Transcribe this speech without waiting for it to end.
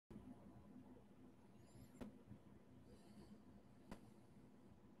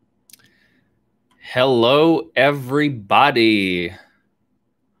Hello, everybody.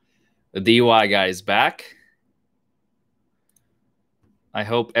 The DUI guy is back. I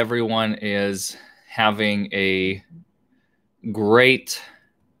hope everyone is having a great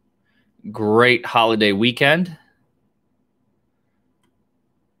holiday weekend.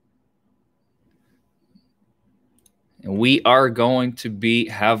 And we are going to be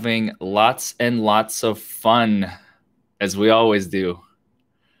having lots and lots of fun, as we always do.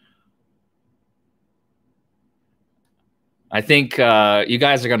 I think you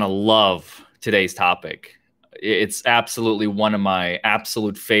guys are going to love today's topic. It's absolutely one of my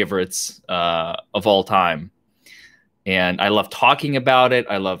absolute favorites of all time. And I love talking about it.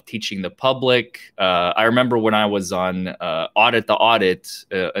 I love teaching the public. I remember when I was on Audit the Audit,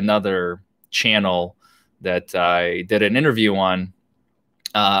 another channel that I did an interview on.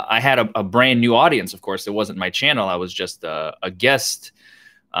 I had a brand new audience, of course. It wasn't my channel. I was just a guest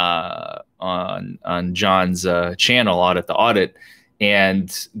on John's channel, Audit the Audit,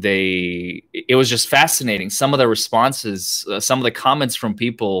 and it was just fascinating. Some of the responses, some of the comments from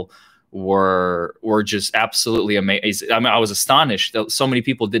people were just absolutely amazing. I mean, I was astonished that so many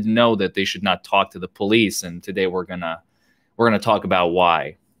people didn't know that they should not talk to the police, and today we're gonna talk about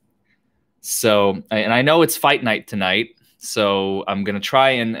why. So, and I know it's fight night tonight. So I'm going to try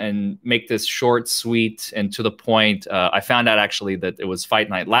and make this short, sweet, and to the point. I found out actually that it was fight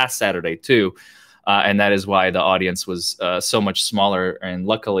night last Saturday too. And that is why the audience was so much smaller. And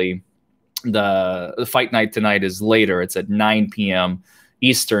luckily, the fight night tonight is later. It's at 9 p.m.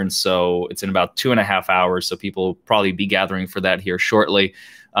 Eastern. So it's in about 2.5 hours. So people will probably be gathering for that here shortly.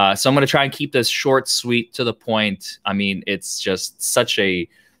 So I'm going to try and keep this short, sweet, to the point. I mean, it's just such a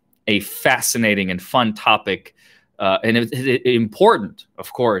fascinating and fun topic. And it's important,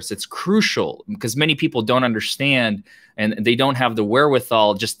 of course. It's crucial because many people don't understand and they don't have the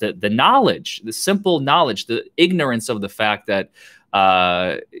wherewithal, just the knowledge, the simple knowledge, the ignorance of the fact that,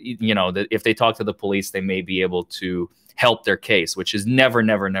 that if they talk to the police, they may be able to help their case, which is never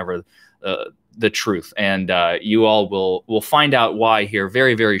the truth. And you all will find out why here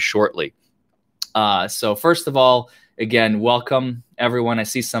very, very shortly. So first of all, again, welcome, everyone. I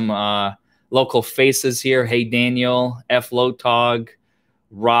see some local faces here. Hey, Daniel, F. Lotog,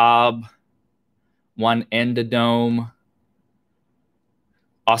 Rob, One Endodome,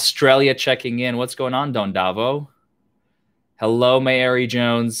 Australia checking in. What's going on, Don Davo? Hello, Mary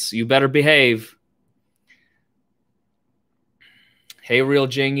Jones. You better behave. Hey, Real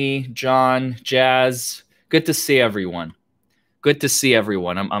Jingy, John, Jazz. Good to see everyone. Good to see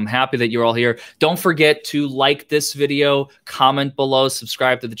everyone. I'm happy that you're all here. Don't forget to like this video, comment below,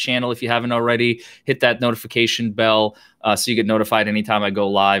 subscribe to the channel if you haven't already. Hit that notification bell so you get notified anytime I go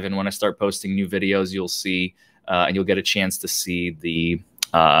live. And when I start posting new videos, you'll see and you'll get a chance to see the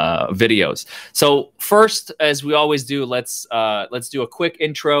videos. So first, as we always do, let's do a quick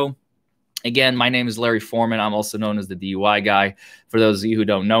intro. Again, my name is Larry Forman. I'm also known as the DUI guy. For those of you who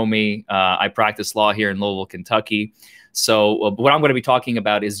don't know me, I practice law here in Louisville, Kentucky. So what I'm going to be talking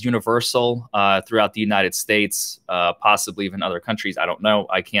about is universal throughout the United States, possibly even other countries. I don't know.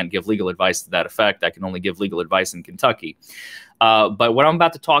 I can't give legal advice to that effect. I can only give legal advice in Kentucky. But what I'm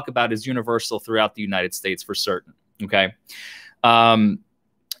about to talk about is universal throughout the United States for certain. Okay.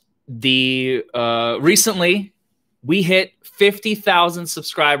 Recently we hit 50,000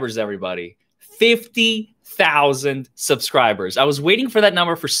 subscribers, everybody. 50,000 subscribers. I was waiting for that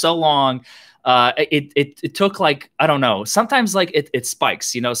number for so long. It took like, I don't know, sometimes like it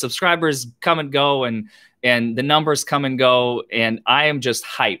spikes, subscribers come and go and the numbers come and go. And I am just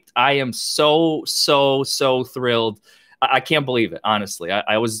hyped. I am so thrilled. I can't believe it, honestly.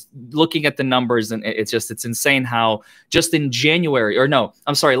 I was looking at the numbers and it's insane how just in January, or no,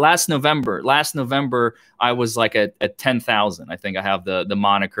 I'm sorry, last November, I was like at 10,000. I think I have the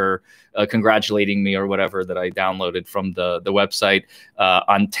moniker congratulating me or whatever that I downloaded from the website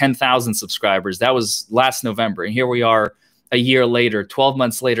on 10,000 subscribers. That was last November. And here we are a year later, 12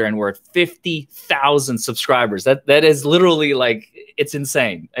 months later, and we're at 50,000 subscribers. That is literally like, it's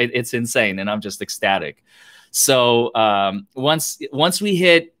insane. It's insane. And I'm just ecstatic. So once we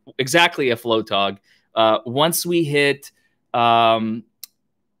hit exactly a Flowtog, once we hit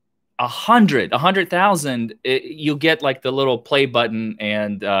 100,000, you get like the little play button,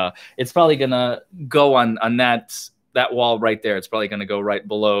 and it's probably gonna go on that wall right there. It's probably gonna go right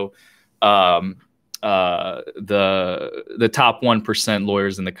below the top 1%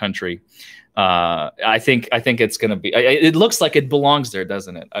 lawyers in the country. I think it's going to be, it looks like it belongs there,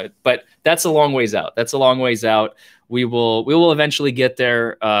 doesn't it? But that's a long ways out. That's a long ways out. We will eventually get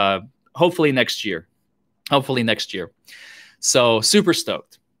there. Hopefully next year. So super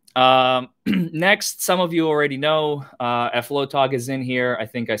stoked. Next, some of you already know, Flotog is in here. I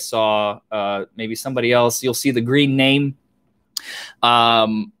think I saw maybe somebody else. You'll see the green name.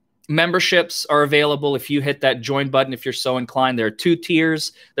 Memberships are available if you hit that join button, if you're so inclined. There are 2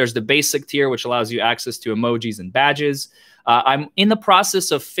 tiers. There's the basic tier, which allows you access to emojis and badges. I'm in the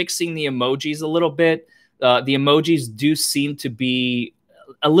process of fixing the emojis a little bit. The emojis do seem to be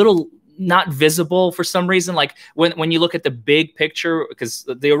a little not visible for some reason. Like when you look at the big picture, because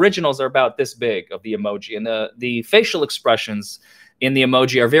the originals are about this big of the emoji, and the facial expressions in the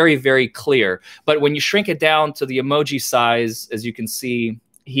emoji are very, very clear. But when you shrink it down to the emoji size, as you can see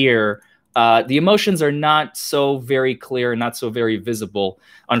here, the emotions are not so very clear, not so very visible,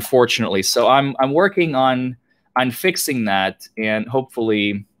 unfortunately. So I'm working on fixing that, and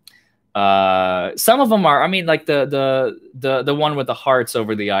hopefully some of them are, I mean, like the one with the hearts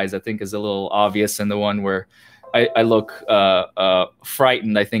over the eyes, I think is a little obvious, and the one where I look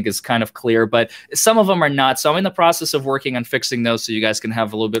frightened, I think is kind of clear, but some of them are not. So I'm in the process of working on fixing those so you guys can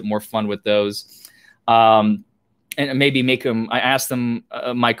have a little bit more fun with those. And maybe make them, I asked them,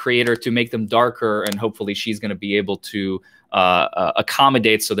 my creator, to make them darker, and hopefully she's going to be able to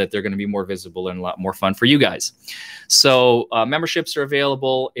accommodate so that they're going to be more visible and a lot more fun for you guys. So memberships are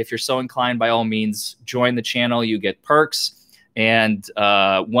available. If you're so inclined, by all means, join the channel. You get perks. And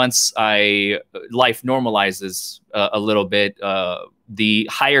once life normalizes a little bit, the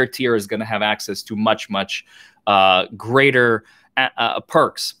higher tier is going to have access to much, much greater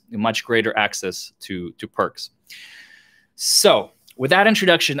perks, much greater access to perks. So with that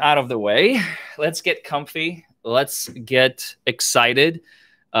introduction out of the way, let's get comfy. Let's get excited.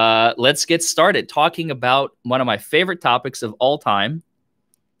 Let's get started talking about one of my favorite topics of all time,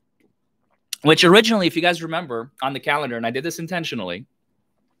 which originally, if you guys remember, on the calendar, and I did this intentionally,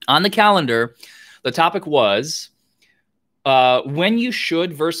 on the calendar, the topic was when you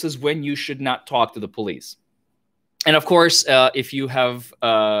should versus when you should not talk to the police. And of course, if you have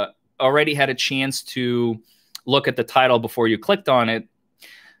already had a chance to look at the title before you clicked on it,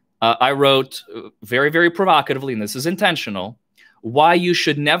 I wrote very, very provocatively, and this is intentional, why you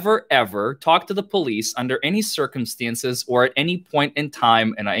should never, ever talk to the police under any circumstances or at any point in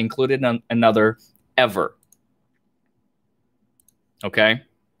time. And I included another ever. Okay?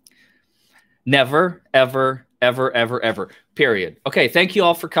 Never, ever, ever, ever, ever. Period. Okay, thank you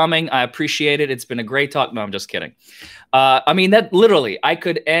all for coming. I appreciate it. It's been a great talk. No, I'm just kidding. I mean, that literally, I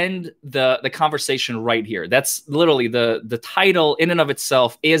could end the conversation right here. That's literally the title in and of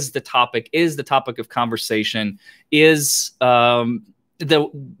itself is the topic of conversation, is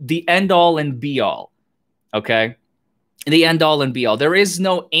the end all and be all. Okay? The end all and be all. There is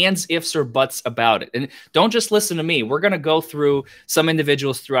no ands, ifs, or buts about it. And don't just listen to me. We're going to go through some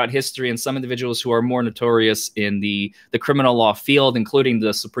individuals throughout history and some individuals who are more notorious in the criminal law field, including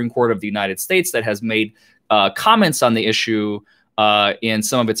the Supreme Court of the United States, that has made comments on the issue in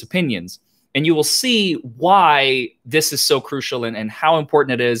some of its opinions. And you will see why this is so crucial and how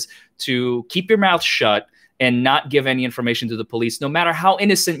important it is to keep your mouth shut and not give any information to the police, no matter how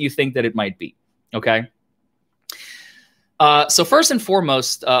innocent you think that it might be. Okay? So first and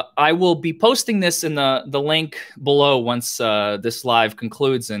foremost, I will be posting this in the link below once this live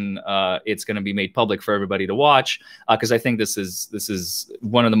concludes, and it's going to be made public for everybody to watch, because I think this is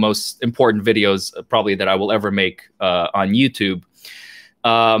one of the most important videos probably that I will ever make on YouTube.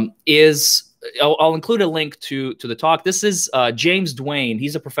 I'll include a link to the talk. This is James Duane.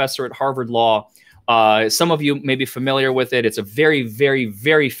 He's a professor at Harvard Law. Some of you may be familiar with it. It's a very, very,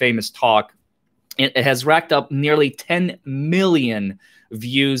 very famous talk. It has racked up nearly 10 million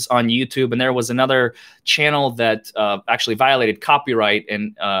views on YouTube. And there was another channel that actually violated copyright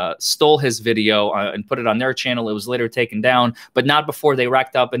and stole his video and put it on their channel. It was later taken down, but not before they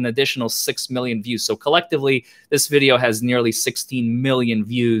racked up an additional 6 million views. So collectively, this video has nearly 16 million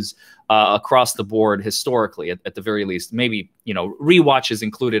views across the board historically, at the very least. Maybe, you know, rewatches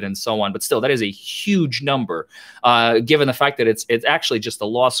included and so on, but still, that is a huge number, given the fact that it's actually just a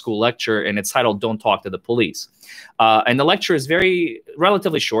law school lecture, and it's titled "Don't Talk to the Police." And the lecture is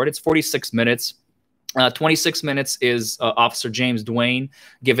relatively short. It's 46 minutes. 26 minutes is Officer James Duane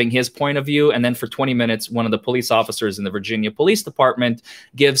giving his point of view. And then for 20 minutes, one of the police officers in the Virginia Police Department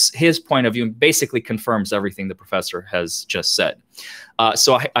gives his point of view and basically confirms everything the professor has just said.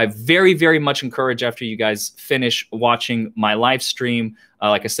 So I very, very much encourage, after you guys finish watching my live stream,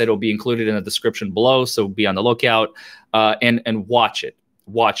 like I said, it'll be included in the description below, so be on the lookout and watch it.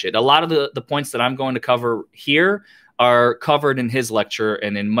 Watch it. A lot of the points that I'm going to cover here are covered in his lecture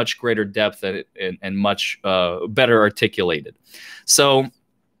and in much greater depth and much better articulated. So,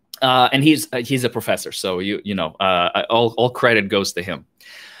 and he's a professor, so you know, all credit goes to him.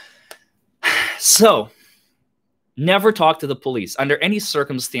 So never talk to the police under any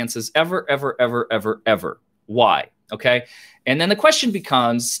circumstances, ever, ever, ever, ever, ever. Why? Okay. And then the question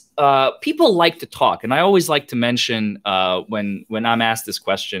becomes, people like to talk. And I always like to mention when I'm asked this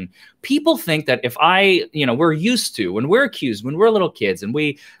question, people think that if we're used to, when we're accused, when we're little kids, and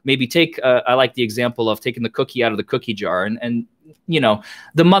we maybe take, I like the example of taking the cookie out of the cookie jar, and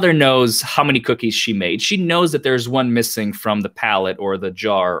the mother knows how many cookies she made. She knows that there's one missing from the pallet or the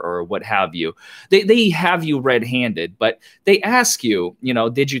jar or what have you. They have you red-handed, but they ask you,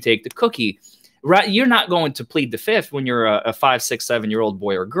 did you take the cookie? Right, you're not going to plead the fifth when you're a 5, 6, 7-year-old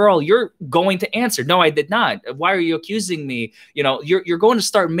boy or girl. You're going to answer, no, I did not. Why are you accusing me? You're going to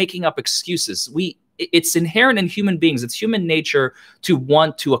start making up excuses. It's inherent in human beings. It's human nature to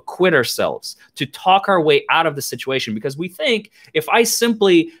want to acquit ourselves, to talk our way out of the situation, because we think if I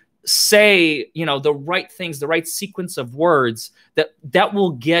simply say, the right things, the right sequence of words, that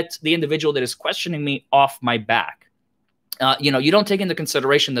will get the individual that is questioning me off my back. You don't take into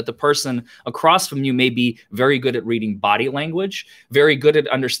consideration that the person across from you may be very good at reading body language, very good at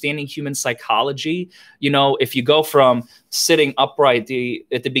understanding human psychology. If you go from sitting upright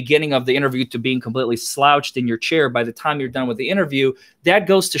at the beginning of the interview to being completely slouched in your chair by the time you're done with the interview, that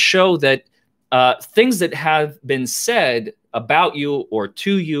goes to show that things that have been said about you or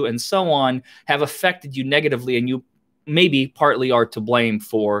to you and so on have affected you negatively, and you maybe partly are to blame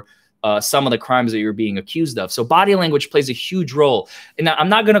for some of the crimes that you're being accused of. So body language plays a huge role. And I'm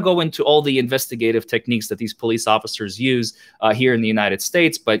not going to go into all the investigative techniques that these police officers use here in the United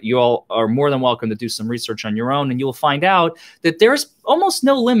States, but you all are more than welcome to do some research on your own, and you'll find out that there's almost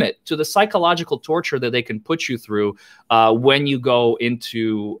no limit to the psychological torture that they can put you through when you go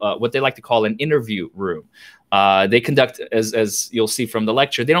into what they like to call an interview room. They conduct, as you'll see from the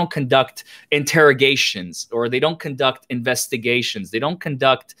lecture, they don't conduct interrogations, or they don't conduct investigations. They don't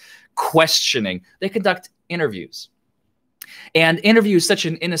conduct questioning. They conduct interviews. And interview is such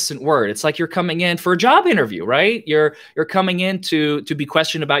an innocent word. It's like you're coming in for a job interview, right? You're coming in to be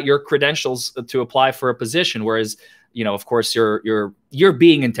questioned about your credentials to apply for a position, whereas, of course, you're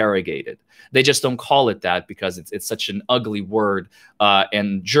being interrogated. They just don't call it that because it's such an ugly word,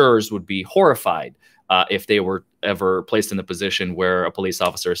 and jurors would be horrified if they were ever placed in a position where a police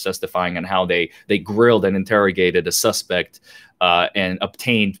officer is testifying on how they grilled and interrogated a suspect and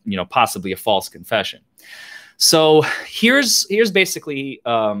obtained, possibly a false confession. So here's basically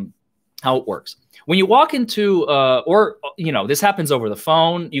how it works. When you walk into, this happens over the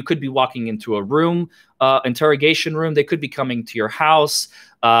phone. You could be walking into a room, interrogation room. They could be coming to your house.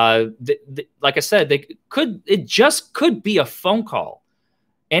 Like I said, it just could be a phone call.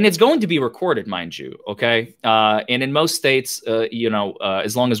 And it's going to be recorded, mind you, okay? And in most states,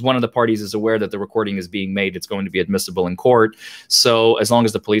 as long as one of the parties is aware that the recording is being made, it's going to be admissible in court. So as long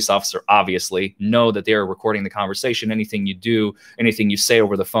as the police officer obviously know that they're recording the conversation, anything you do, anything you say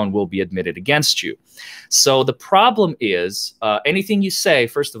over the phone will be admitted against you. So the problem is anything you say,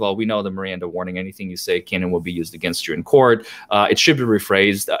 first of all, we know the Miranda warning, anything you say can and will be used against you in court. It should be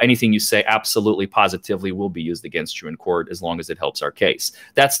rephrased. Anything you say absolutely, positively will be used against you in court as long as it helps our case.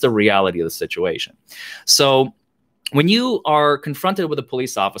 That's the reality of the situation. So when you are confronted with a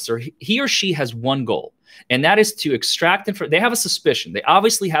police officer, he or she has one goal, and that is to extract information. They have a suspicion. They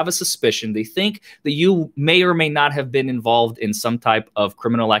obviously have a suspicion. They think that you may or may not have been involved in some type of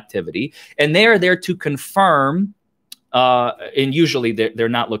criminal activity, and they are there to confirm, and usually they're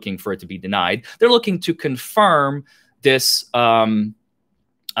not looking for it to be denied. They're looking to confirm this the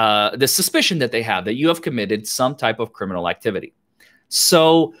suspicion that they have that you have committed some type of criminal activity.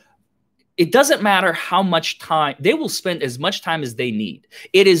 So it doesn't matter how much time, they will spend as much time as they need.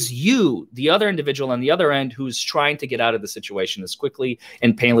 It is you, the other individual on the other end, who's trying to get out of the situation as quickly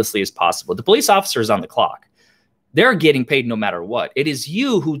and painlessly as possible. The police officer is on the clock. They're getting paid no matter what. It is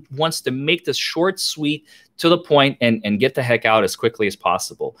you who wants to make this short, sweet, to the point, and get the heck out as quickly as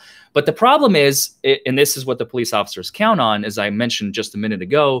possible. But the problem is, and this is what the police officers count on, as I mentioned just a minute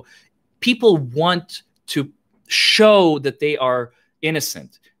ago, people want to show that they are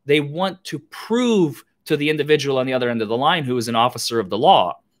innocent. They want to prove to the individual on the other end of the line, who is an officer of the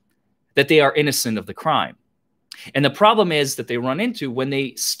law, that they are innocent of the crime. And the problem is that they run into, when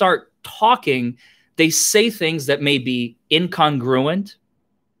they start talking, they say things that may be incongruent.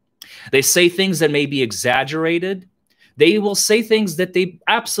 They say things that may be exaggerated. They will say things that they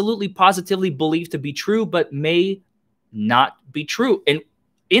absolutely positively believe to be true, but may not be true. And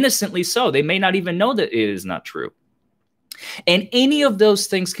innocently so. They may not even know that it is not true. And any of those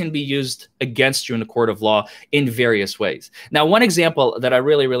things can be used against you in a court of law in various ways. Now, one example that I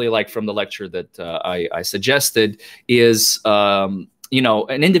really, really like from the lecture that I suggested is you know,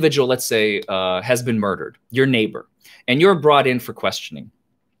 an individual, let's say, has been murdered, your neighbor, and you're brought in for questioning.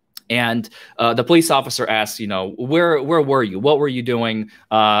 And the police officer asks, you know, where were you? What were you doing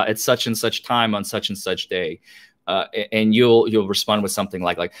at such and such time on such and such day? And you'll respond with something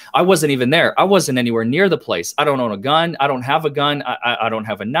like, I wasn't even there. I wasn't anywhere near the place. I don't own a gun. I don't have a gun. I don't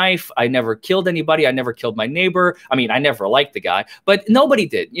have a knife. I never killed anybody. I never killed my neighbor. I mean, I never liked the guy, but nobody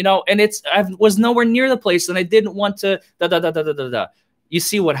did, you know, and I was nowhere near the place and I didn't want to You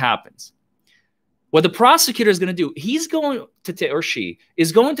see what happens. What the prosecutor is going to do, he's going to or she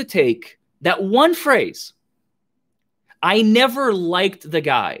is going to take that one phrase, I never liked the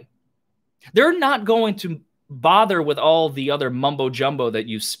guy. They're not going to bother with all the other mumbo jumbo that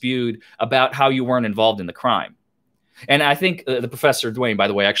you spewed about how you weren't involved in the crime. And I think the Professor Dwayne, by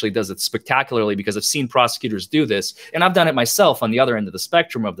the way, actually does it spectacularly, because I've seen prosecutors do this, and I've done it myself on the other end of the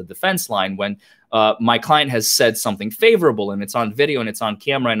spectrum of the defense line when my client has said something favorable and it's on video and it's on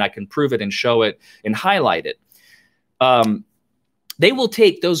camera and I can prove it and show it and highlight it. They will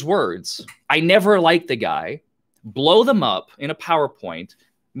take those words, I never liked the guy, blow them up in a PowerPoint,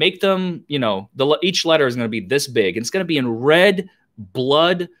 make them, you know, each letter is going to be this big. And it's going to be in red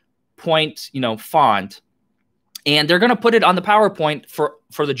blood point, you know, font. And they're going to put it on the PowerPoint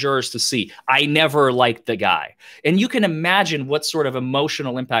for the jurors to see. I never liked the guy. And you can imagine what sort of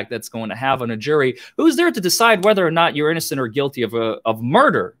emotional impact that's going to have on a jury who's there to decide whether or not you're innocent or guilty of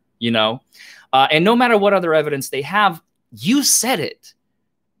murder, you know. And no matter what other evidence they have, you said it.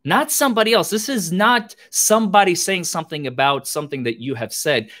 Not somebody else. This is not somebody saying something about something that you have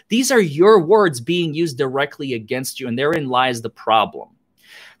said. These are your words being used directly against you, and therein lies the problem.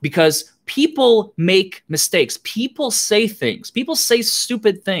 Because people make mistakes. People say things. People say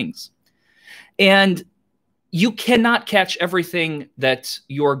stupid things. And you cannot catch everything that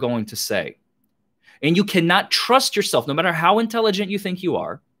you're going to say. And you cannot trust yourself, no matter how intelligent you think you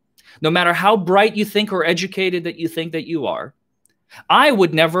are, no matter how bright you think or educated that you think that you are. I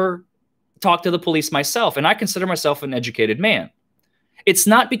would never talk to the police myself, and I consider myself an educated man. It's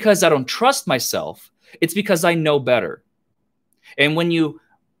not because I don't trust myself. It's because I know better. And when you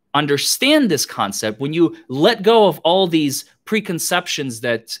understand this concept, when you let go of all these preconceptions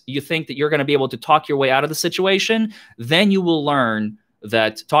that you think that you're going to be able to talk your way out of the situation, then you will learn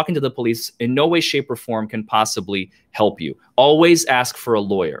that talking to the police in no way, shape, or form can possibly help you. Always ask for a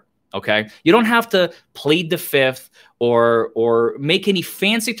lawyer. Okay, you don't have to plead the fifth or make any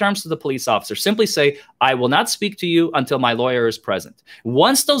fancy terms to the police officer. Simply say, I will not speak to you until my lawyer is present.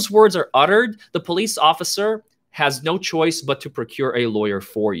 Once those words are uttered, the police officer has no choice but to procure a lawyer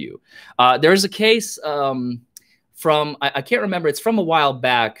for you. There's a case from, I can't remember, it's from a while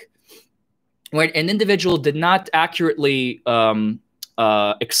back, where an individual did not accurately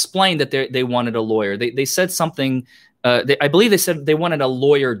explain that they wanted a lawyer. They said something. I believe they said they wanted a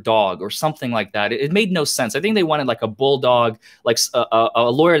lawyer dog or something like that. It made no sense. I think they wanted like a bulldog, like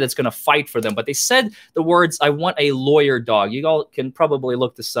a lawyer that's going to fight for them. But they said the words, I want a lawyer dog. You all can probably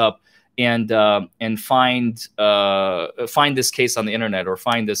look this up and find this case on the internet, or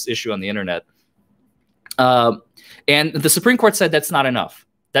find this issue on the internet. And the Supreme Court said that's not enough.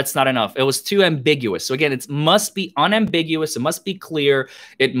 That's not enough. It was too ambiguous. So again, it must be unambiguous. It must be clear.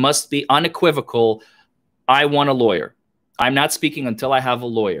 It must be unequivocal. I want a lawyer. I'm not speaking until I have a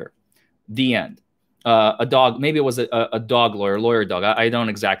lawyer. The end. A dog, maybe it was a dog lawyer dog. I don't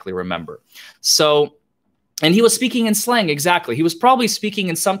exactly remember. So, and he was speaking in slang, exactly. He was probably speaking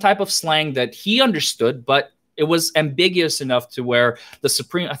in some type of slang that he understood, but it was ambiguous enough to where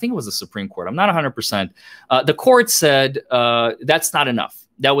I think it was the Supreme Court, I'm not 100%. The court said that's not enough.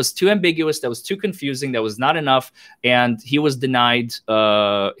 That was too ambiguous. That was too confusing. That was not enough. And he was denied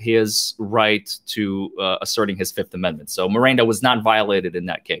his right to asserting his Fifth Amendment. So Miranda was not violated in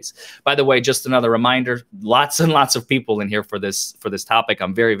that case. By the way, just another reminder, lots and lots of people in here for this topic.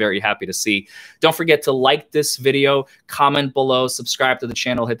 I'm very, very happy to see. Don't forget to like this video, comment below, subscribe to the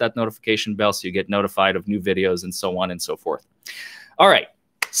channel, hit that notification bell so you get notified of new videos and so on and so forth. All right.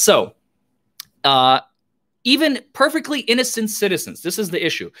 So, even perfectly innocent citizens, this is the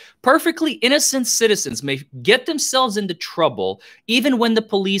issue. Perfectly innocent citizens may get themselves into trouble even when the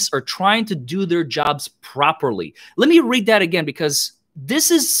police are trying to do their jobs properly. Let me read that again, because this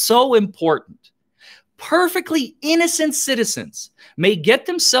is so important. Perfectly innocent citizens may get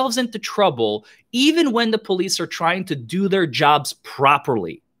themselves into trouble even when the police are trying to do their jobs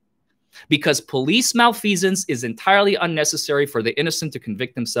properly, because police malfeasance is entirely unnecessary for the innocent to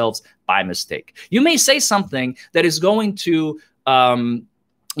convict themselves by mistake. You may say something that is going to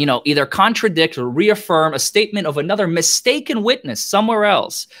either contradict or reaffirm a statement of another mistaken witness somewhere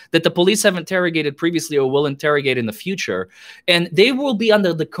else that the police have interrogated previously or will interrogate in the future. And they will be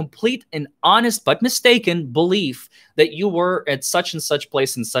under the complete and honest but mistaken belief that you were at such and such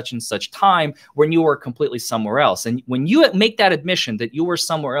place in such and such time when you were completely somewhere else. And when you make that admission that you were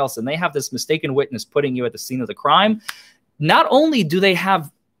somewhere else and they have this mistaken witness putting you at the scene of the crime, not only do they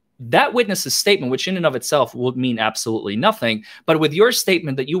have that witness's statement, which in and of itself would mean absolutely nothing, but with your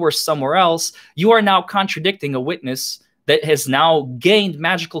statement that you were somewhere else, you are now contradicting a witness that has now gained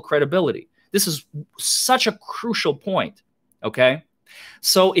magical credibility. This is such a crucial point, okay?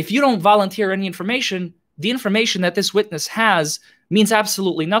 So if you don't volunteer any information, the information that this witness has means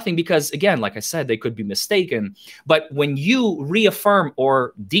absolutely nothing because, again, like I said, they could be mistaken. But when you reaffirm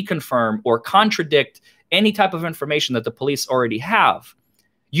or deconfirm or contradict any type of information that the police already have,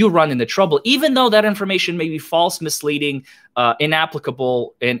 you run into trouble, even though that information may be false, misleading,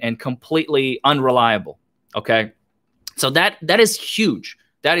 inapplicable, and completely unreliable, okay? So that is huge.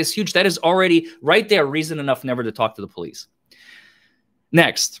 That is huge. That is already right there reason enough never to talk to the police.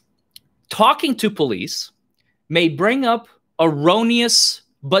 Next, talking to police may bring up erroneous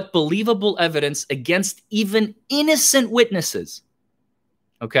but believable evidence against even innocent witnesses,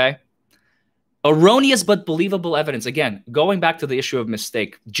 okay? Erroneous but believable evidence. Again, going back to the issue of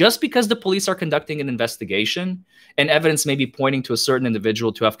mistake, just because the police are conducting an investigation and evidence may be pointing to a certain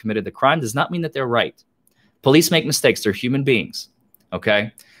individual to have committed the crime does not mean that they're right. Police make mistakes. They're human beings,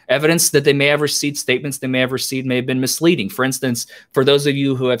 okay? Evidence that they may have received, statements they may have received may have been misleading. For instance, for those of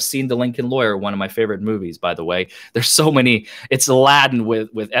you who have seen The Lincoln Lawyer, one of my favorite movies, by the way, there's so many, it's laden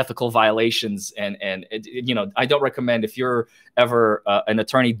with ethical violations. And I don't recommend, if you're ever an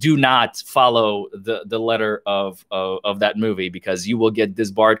attorney, do not follow the letter of that movie because you will get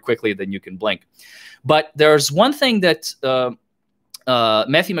disbarred quickly than you can blink. But there's one thing that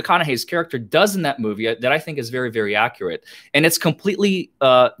Matthew McConaughey's character does in that movie that I think is very, very accurate. And it's completely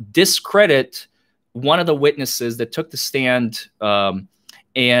discredit one of the witnesses that took the stand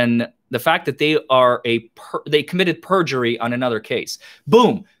and the fact that they committed perjury on another case.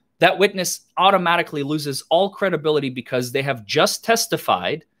 Boom. That witness automatically loses all credibility because they have just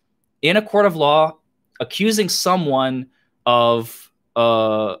testified in a court of law accusing someone of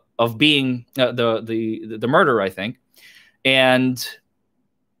being the murderer, I think. And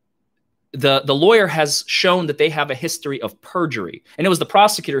the lawyer has shown that they have a history of perjury. And it was the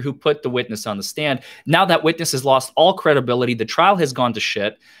prosecutor who put the witness on the stand. Now that witness has lost all credibility. The trial has gone to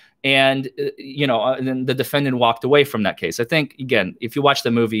shit. And, and then the defendant walked away from that case. I think, again, if you watch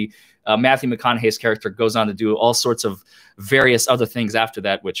the movie, Matthew McConaughey's character goes on to do all sorts of various other things after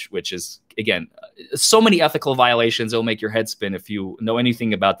that, which is, again, so many ethical violations. It'll make your head spin if you know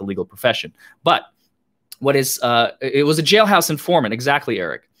anything about the legal profession. But it was a jailhouse informant. Exactly,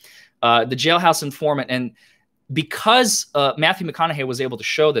 Eric. The jailhouse informant. And because Matthew McConaughey was able to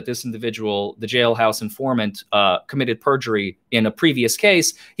show that this individual, the jailhouse informant, committed perjury in a previous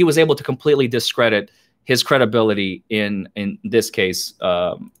case, he was able to completely discredit his credibility in this case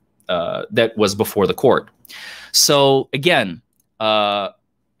that was before the court. So again,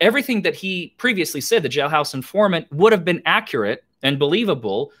 everything that he previously said, the jailhouse informant, would have been accurate and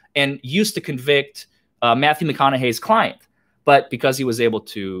believable and used to convict Matthew McConaughey's client. But because he was able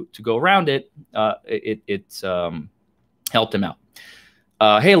to go around it, it helped him out.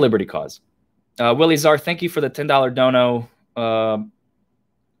 Hey, Liberty Cause. Willie Czar, thank you for the $10 dono.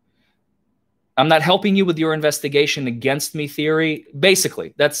 I'm not helping you with your investigation against me theory.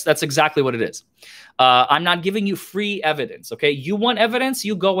 Basically, that's exactly what it is. I'm not giving you free evidence, okay? You want evidence,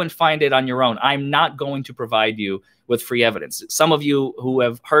 you go and find it on your own. I'm not going to provide you with free evidence. Some of you who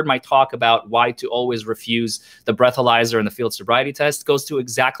have heard my talk about why to always refuse the breathalyzer and the field sobriety test goes to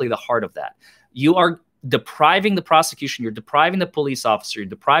exactly the heart of that. You are depriving the prosecution, you're depriving the police officer, you're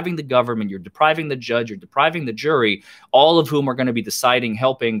depriving the government, you're depriving the judge, you're depriving the jury, all of whom are going to be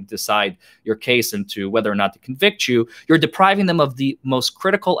helping decide your case into whether or not to convict you. You're depriving them of the most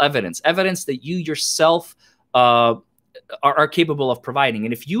critical evidence that you yourself are capable of providing.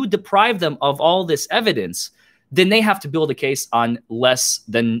 And if you deprive them of all this evidence, then they have to build a case on less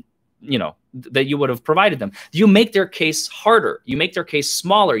than, that you would have provided them. You make their case harder. You make their case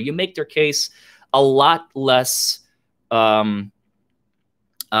smaller. You make their case a lot less strong,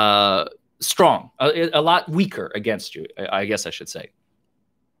 a lot weaker against you, I guess I should say.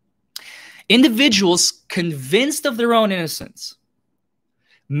 Individuals convinced of their own innocence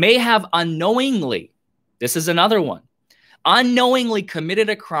may have unknowingly, this is another one, unknowingly committed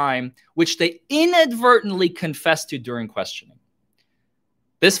a crime which they inadvertently confessed to during questioning.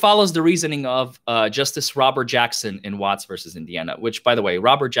 This follows the reasoning of Justice Robert Jackson in Watts versus Indiana, which, by the way,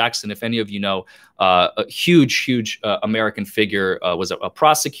 Robert Jackson, if any of you know, a huge American figure, was a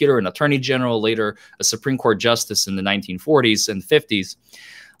prosecutor, an attorney general, later a Supreme Court justice in the 1940s and 50s.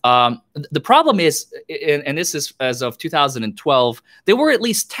 The problem is, and this is as of 2012, there were at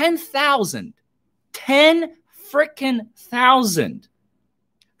least 10,000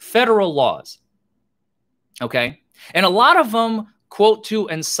 federal laws. Okay. And a lot of them quote to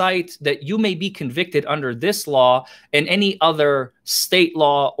and cite that you may be convicted under this law and any other state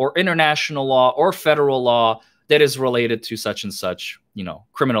law or international law or federal law that is related to such and such,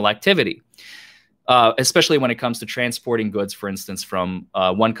 criminal activity. Especially when it comes to transporting goods, for instance, from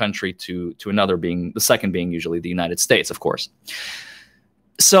one country to another, being the second being usually the United States, of course.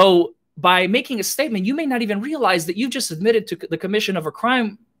 So by making a statement, you may not even realize that you've just admitted to the commission of a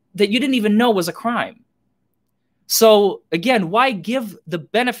crime that you didn't even know was a crime. So again, why give the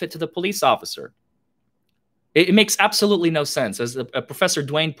benefit to the police officer? It makes absolutely no sense. As Professor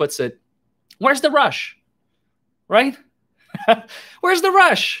Dwayne puts it, where's the rush, right? Where's the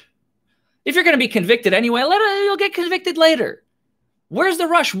rush? If you're going to be convicted anyway, you'll get convicted later. Where's the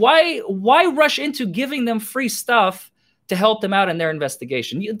rush? Why rush into giving them free stuff to help them out in their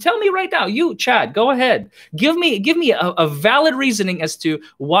investigation? You tell me right now, you, Chad, go ahead. Give me a valid reasoning as to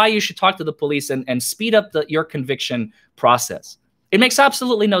why you should talk to the police and speed up your conviction process. It makes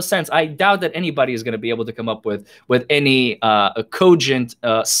absolutely no sense. I doubt that anybody is going to be able to come up with any cogent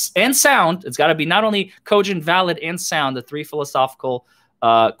and sound. It's got to be not only cogent, valid, and sound, the three philosophical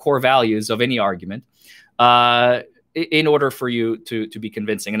core values of any argument, in order for you to be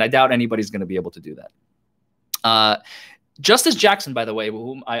convincing. And I doubt anybody's going to be able to do that. Justice Jackson, by the way,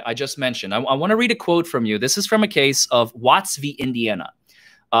 whom I just mentioned, I want to read a quote from you. This is from a case of Watts v. Indiana,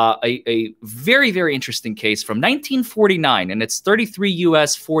 a very, very interesting case from 1949, and it's 33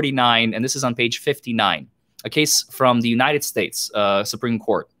 U.S. 49, and this is on page 59, a case from the United States Supreme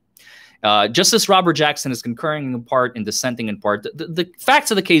Court. Justice Robert Jackson is concurring in part and dissenting in part. The facts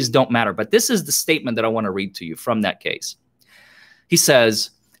of the case don't matter, but this is the statement that I want to read to you from that case. He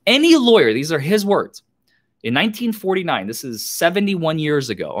says, any lawyer, these are his words, in 1949, this is 71 years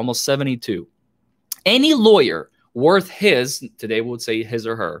ago, almost 72, any lawyer worth his, today we would say his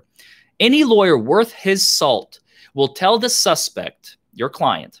or her, any lawyer worth his salt will tell the suspect, your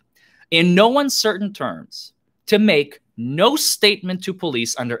client, in no uncertain terms, to make no statement to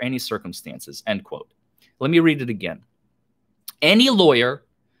police under any circumstances, end quote. Let me read it again. Any lawyer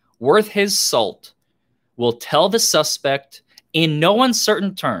worth his salt will tell the suspect in no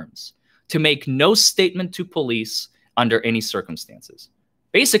uncertain terms to make no statement to police under any circumstances.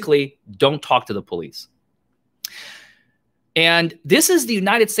 Basically, don't talk to the police. And this is the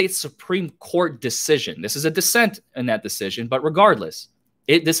United States Supreme Court decision. This is a dissent in that decision, but regardless,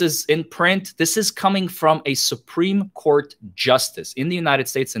 this is in print. This is coming from a Supreme Court justice in the United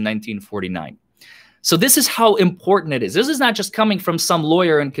States in 1949. So this is how important it is. This is not just coming from some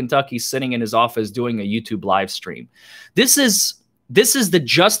lawyer in Kentucky sitting in his office doing a YouTube live stream. This is the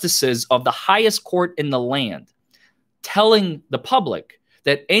justices of the highest court in the land telling the public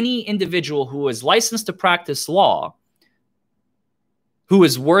that any individual who is licensed to practice law, who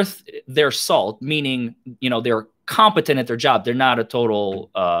is worth their salt, meaning, they're competent at their job, they're not a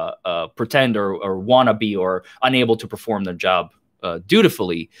total pretender or wannabe or unable to perform their job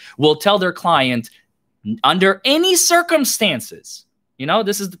dutifully, will tell their client under any circumstances,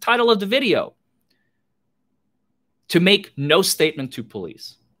 this is the title of the video, to make no statement to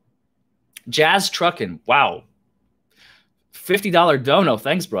police. Jazz Truckin', wow. $50 dono,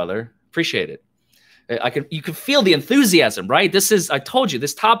 thanks, brother. Appreciate it. You can feel the enthusiasm, right? I told you,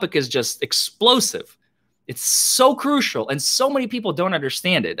 this topic is just explosive. It's so crucial, and so many people don't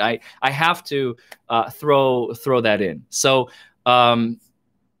understand it. I have to throw that in. So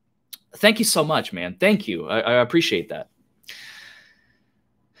thank you so much, man. Thank you. I appreciate that.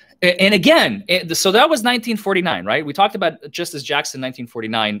 And again, so that was 1949, right? We talked about Justice Jackson,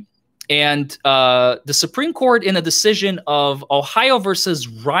 1949. And the Supreme Court, in a decision of Ohio versus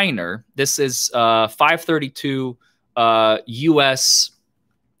Reiner, this is 532 U.S.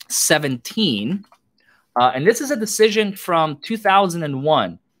 17. And this is a decision from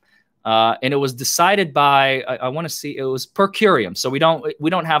 2001. And it was decided by, I want to see, it was per curiam. So we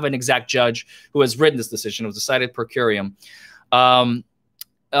don't have an exact judge who has written this decision. It was decided per curiam.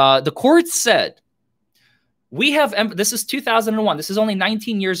 The court said, this is 2001. This is only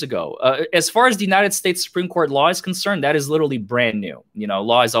 19 years ago. As far as the United States Supreme Court law is concerned, that is literally brand new.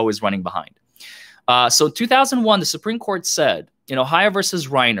 Law is always running behind. So 2001, the Supreme Court said in Ohio versus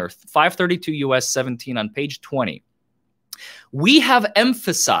Reiner, 532 U.S. 17 on page 20, We have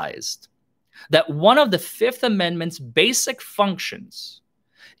emphasized that one of the Fifth Amendment's basic functions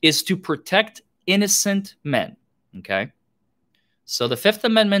is to protect innocent men, okay? So the Fifth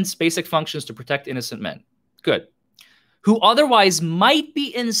Amendment's basic function is to protect innocent men. Good. Who otherwise might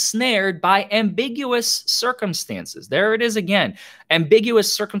be ensnared by ambiguous circumstances. There it is again.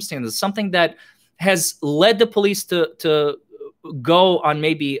 Ambiguous circumstances, something that has led the police to go on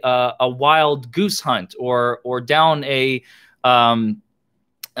maybe a wild goose hunt or down a down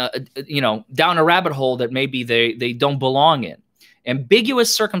a rabbit hole that maybe they don't belong in.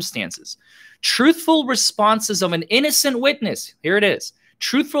 Ambiguous circumstances. Truthful responses of an innocent witness. Here it is.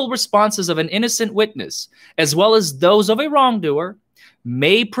 Truthful responses of an innocent witness, as well as those of a wrongdoer,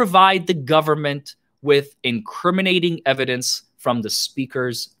 may provide the government with incriminating evidence from the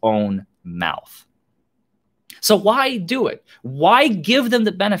speaker's own mouth. So why do it? Why give them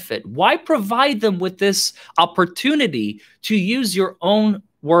the benefit? Why provide them with this opportunity to use your own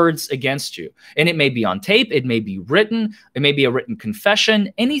words against you? And it may be on tape, it may be written, it may be a written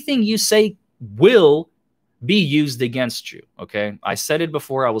confession. Anything you say will be used against you, okay? I said it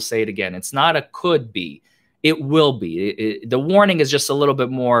before, I will say it again. It's not a could be, it will be. The warning is just a little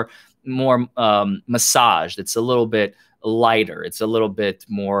bit more massaged. It's a little bit lighter. It's a little bit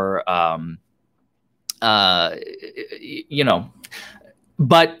more, but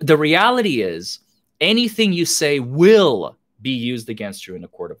the reality is anything you say will be used against you in a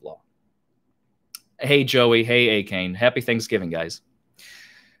court of law. Hey, Joey. Hey, Akane. Happy Thanksgiving, guys.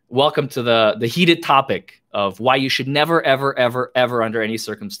 Welcome to the heated topic of why you should never, ever, ever, ever, under any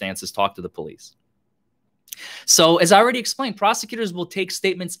circumstances, talk to the police. So, as I already explained, prosecutors will take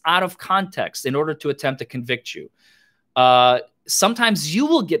statements out of context in order to attempt to convict you. Sometimes you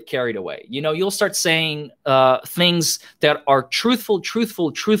will get carried away. You know, you'll start saying things that are truthful,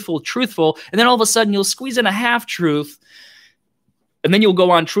 and then all of a sudden you'll squeeze in a half-truth, and then you'll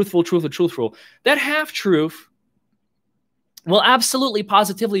go on truthful. That half-truth will absolutely,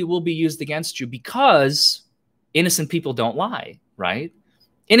 positively will be used against you because innocent people don't lie, right?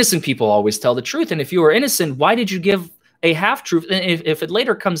 Innocent people always tell the truth. And if you were innocent, why did you give a half-truth? And if it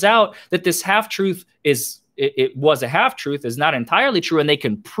later comes out that this half-truth it was a half-truth, is not entirely true, and they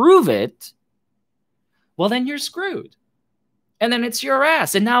can prove it, well, then you're screwed. And then it's your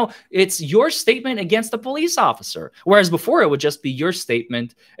ass. And now it's your statement against the police officer. Whereas before it would just be your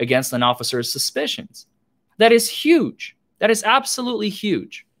statement against an officer's suspicions. That is huge. That is absolutely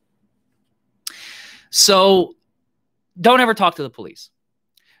huge. So don't ever talk to the police.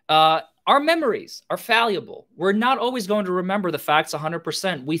 Our memories are fallible. We're not always going to remember the facts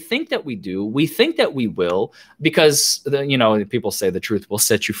 100%. We think that we do. We think that we will because, people say the truth will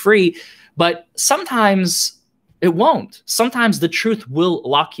set you free. But sometimes it won't. Sometimes the truth will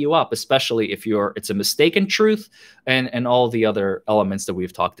lock you up, especially if it's a mistaken truth and all the other elements that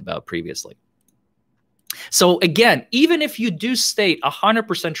we've talked about previously. So again, even if you do state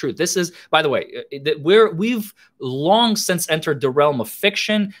 100% truth, this is, by the way, we've long since entered the realm of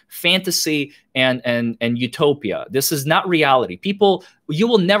fiction, fantasy, and utopia. This is not reality. You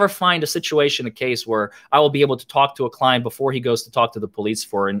will never find a situation, a case where I will be able to talk to a client before he goes to talk to the police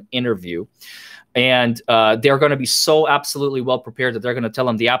for an interview. And they're going to be so absolutely well prepared that they're going to tell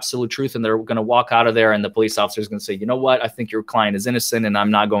them the absolute truth, and they're going to walk out of there, and the police officer is going to say, you know what, I think your client is innocent, and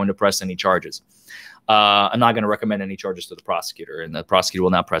I'm not going to press any charges. I'm not going to recommend any charges to the prosecutor, and the prosecutor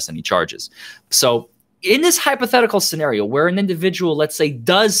will not press any charges. So in this hypothetical scenario where an individual, let's say,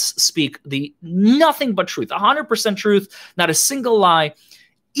 does speak the nothing but truth, 100% truth, not a single lie,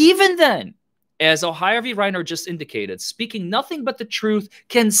 even then, as Ohio v. Reiner just indicated, speaking nothing but the truth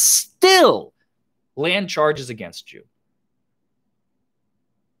can still land charges against you.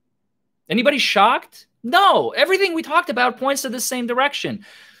 Anybody shocked? No. Everything we talked about points to the same direction.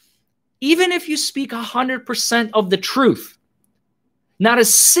 Even if you speak 100% of the truth, not a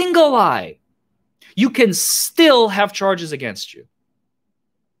single lie, you can still have charges against you.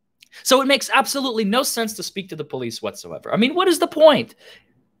 So it makes absolutely no sense to speak to the police whatsoever. I mean, what is the point?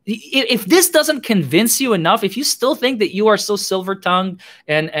 If this doesn't convince you enough, if you still think that you are so silver-tongued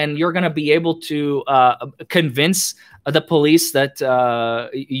and you're going to be able to convince the police that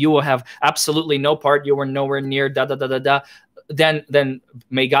you will have absolutely no part, you were nowhere near, then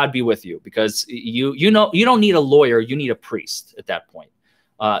may God be with you, because you don't need a lawyer, you need a priest at that point.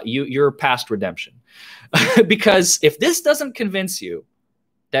 You're past redemption. Because if this doesn't convince you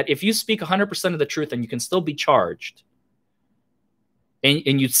that if you speak 100% of the truth and you can still be charged,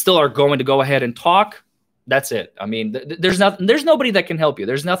 and you still are going to go ahead and talk, that's it. I mean, there's nobody that can help you.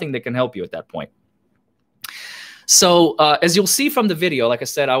 There's nothing that can help you at that point. So as you'll see from the video, like I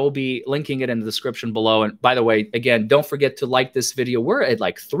said, I will be linking it in the description below. And by the way, again, don't forget to like this video. We're at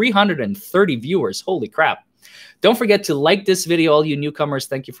like 330 viewers. Holy crap. Don't forget to like this video, all you newcomers.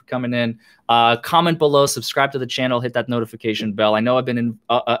 Thank you for coming in. Comment below, subscribe to the channel, hit that notification bell. I know I've been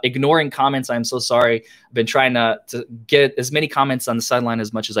ignoring comments. I'm so sorry. I've been trying to get as many comments on the sideline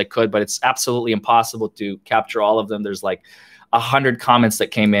as much as I could, but it's absolutely impossible to capture all of them. There's like 100 comments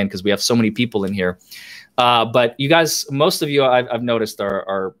that came in because we have so many people in here. But you guys, most of you I've noticed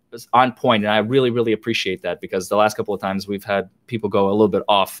are on point, and I really, really appreciate that, because the last couple of times we've had people go a little bit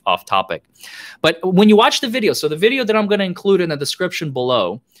off topic. But when you watch the video, so the video that I'm going to include in the description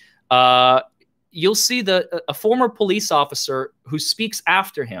below, you'll see a former police officer who speaks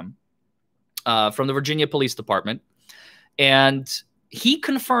after him from the Virginia Police Department, and he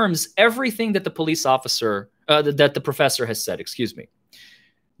confirms everything that the police officer, that the professor has said. Excuse me.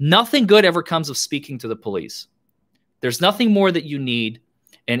 Nothing good ever comes of speaking to the police. There's nothing more that you need.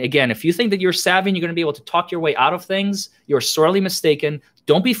 And again, if you think that you're savvy and you're going to be able to talk your way out of things, you're sorely mistaken.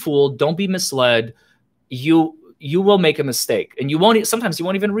 Don't be fooled. Don't be misled. You will make a mistake. And sometimes you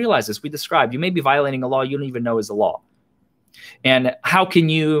won't even realize this. We described, you may be violating a law you don't even know is a law. And how can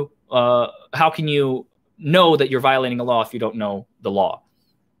you know that you're violating a law if you don't know the law,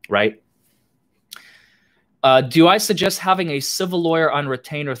 right? Do I suggest having a civil lawyer on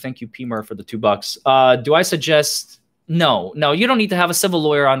retainer? Thank you, PMER, for the $2. Do I suggest? No, you don't need to have a civil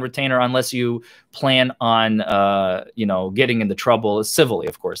lawyer on retainer unless you plan on, getting into trouble civilly.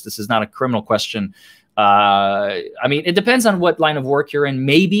 Of course, this is not a criminal question. I mean, it depends on what line of work you're in.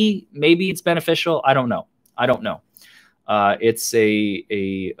 Maybe it's beneficial. I don't know. It's a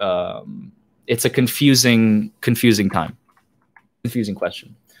confusing time, confusing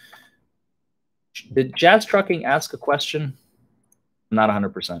question. Did Jazz Trucking ask a question? Not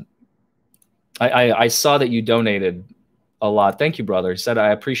 100%. I saw that you donated a lot. Thank you, brother. He said,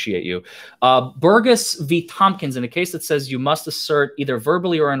 I appreciate you. Burgess v. Tompkins, in a case that says you must assert either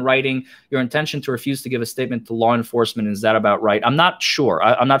verbally or in writing your intention to refuse to give a statement to law enforcement. Is that about right? I'm not sure.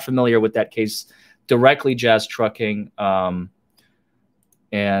 I'm not familiar with that case directly, Jazz Trucking.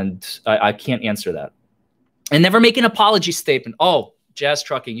 And I can't answer that. And never make an apology statement. Oh, Jazz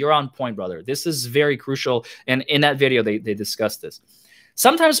Trucking, you're on point, brother. This is very crucial. And in that video, they discussed this.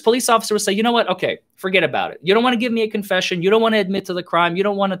 Sometimes police officers will say, you know what? Okay, forget about it. You don't want to give me a confession. You don't want to admit to the crime. You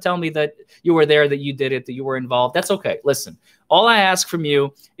don't want to tell me that you were there, that you did it, that you were involved. That's okay. Listen, all I ask from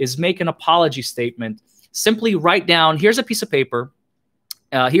you is make an apology statement. Simply write down, here's a piece of paper.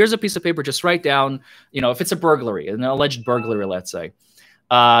 Here's a piece of paper. Just write down, if it's a burglary, an alleged burglary, let's say.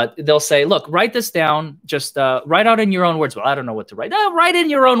 They'll say, look, write this down. Just write out in your own words. Well, I don't know what to write. No, write in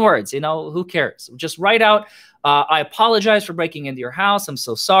your own words. Who cares? Just write out, I apologize for breaking into your house. I'm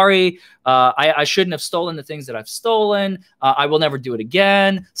so sorry. I shouldn't have stolen the things that I've stolen. I will never do it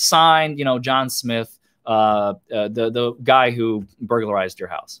again. Signed, John Smith, the guy who burglarized your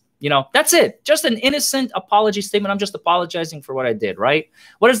house. That's it. Just an innocent apology statement. I'm just apologizing for what I did, right?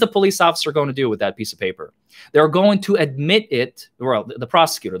 What is the police officer going to do with that piece of paper? They're going to admit it, well, the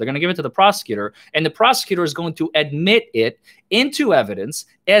prosecutor. They're going to give it to the prosecutor, and the prosecutor is going to admit it into evidence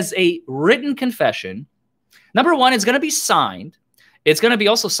as a written confession. Number one, it's going to be signed. It's going to be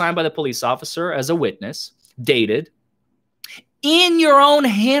also signed by the police officer as a witness, dated, in your own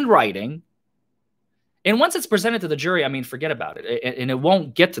handwriting. And once it's presented to the jury, I mean, forget about it. And it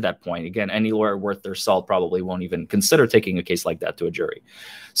won't get to that point. Again, any lawyer worth their salt probably won't even consider taking a case like that to a jury.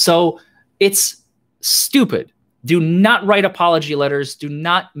 So it's stupid. Do not write apology letters. Do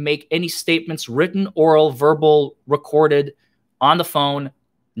not make any statements, written, oral, verbal, recorded, on the phone.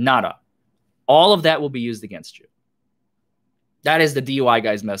 Nada. All of that will be used against you. That is the DUI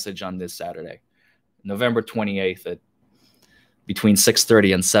guy's message on this Saturday, November 28th at between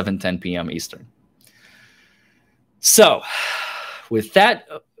 6:30 and 7:10 p.m. Eastern. So with that,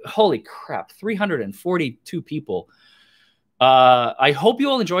 holy crap, 342 people. I hope you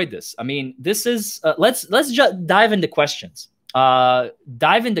all enjoyed this. I mean, this is, let's just dive into questions. I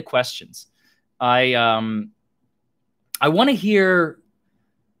want to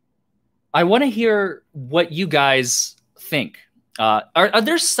hear what you guys think. Are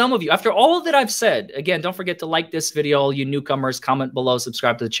there some of you, after all that I've said, again, don't forget to like this video, all you newcomers, comment below,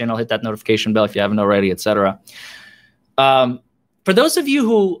 subscribe to the channel, hit that notification bell if you haven't already, etc. For those of you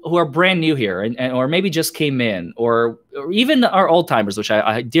who are brand new here or maybe just came in, or even our old timers, which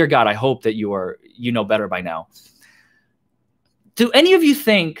I dear God, I hope that you know better by now. Do any of you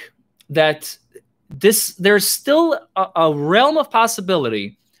think that there's still a realm of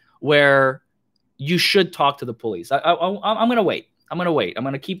possibility where you should talk to the police? I'm going to wait. I'm going to wait. I'm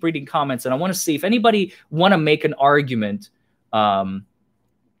going to keep reading comments, and I want to see if anybody want to make an argument.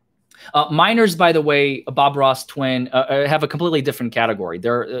 Minors, by the way, Bob Ross twin, have a completely different category.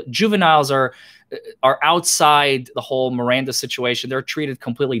 They're juveniles are outside the whole Miranda situation. They're treated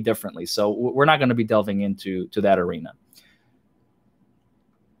completely differently. So we're not going to be delving into that arena.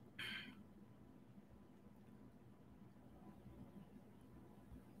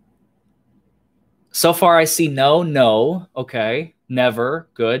 So far, I see no. Okay, never.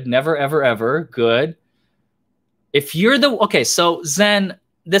 Good. Never, ever, ever. Good. If you're the okay, so Zen,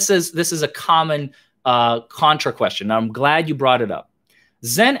 this is a common contra question. Now, I'm glad you brought it up.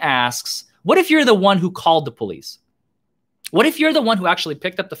 Zen asks, what if you're the one who called the police? What if you're the one who actually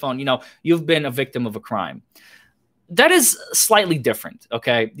picked up the phone? You know, you've been a victim of a crime. That is slightly different,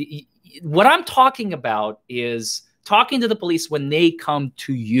 okay? What I'm talking about is talking to the police when they come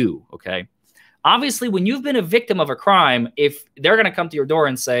to you, okay? Obviously, when you've been a victim of a crime, if they're going to come to your door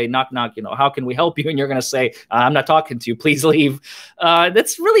and say, knock, knock, you know, how can we help you? And you're going to say, I'm not talking to you, please leave.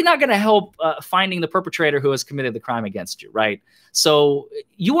 That's really not going to help finding the perpetrator who has committed the crime against you, right? So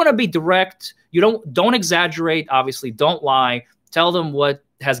you want to be direct. You don't exaggerate. Obviously, don't lie. Tell them what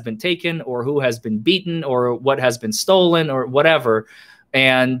has been taken or who has been beaten or what has been stolen or whatever.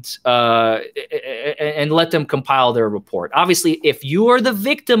 And let them compile their report. Obviously, if you are the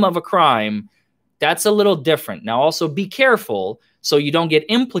victim of a crime, that's a little different. Now, also be careful so you don't get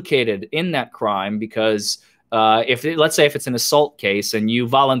implicated in that crime, because let's say if it's an assault case and you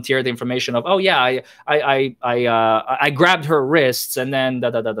volunteer the information of, oh yeah, I grabbed her wrists and then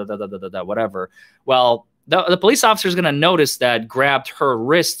whatever. Well, the police officer is going to notice that grabbed her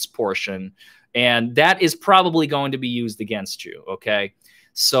wrists portion, and that is probably going to be used against you. Okay,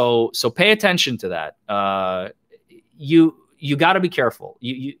 so pay attention to that. You got to be careful.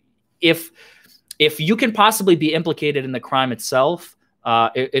 If you can possibly be implicated in the crime itself,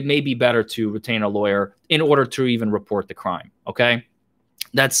 it may be better to retain a lawyer in order to even report the crime. Okay,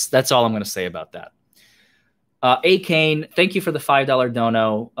 that's all I'm going to say about that. A. Kane, thank you for the $5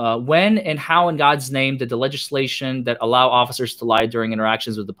 dono. When and how in God's name did the legislation that allow officers to lie during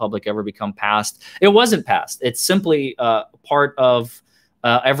interactions with the public ever become passed? It wasn't passed. It's simply part of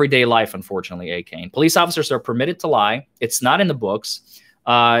everyday life, unfortunately, A. Kane. Police officers are permitted to lie. It's not in the books.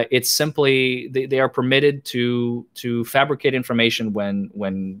 It's simply they are permitted to fabricate information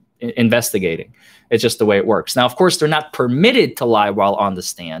when investigating. It's just the way it works. Now, of course, they're not permitted to lie while on the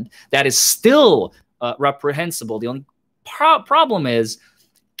stand. That is still reprehensible. The only problem is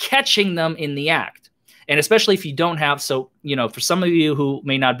catching them in the act. And especially if you don't have, so, you know, for some of you who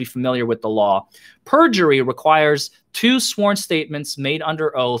may not be familiar with the law, perjury requires 2 sworn statements made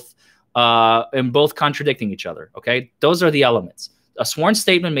under oath and both contradicting each other. Okay, those are the elements. A sworn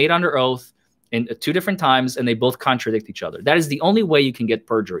statement made under oath in 2 different times, and they both contradict each other. That is the only way you can get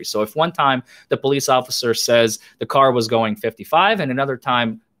perjury. So if one time the police officer says the car was going 55, and another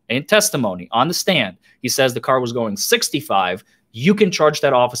time in testimony on the stand, he says the car was going 65, you can charge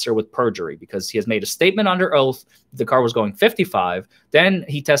that officer with perjury because he has made a statement under oath the car was going 55. Then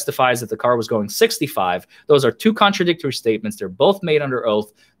he testifies that the car was going 65. Those are 2 contradictory statements. They're both made under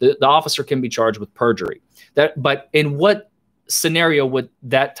oath. The officer can be charged with perjury. But in what scenario would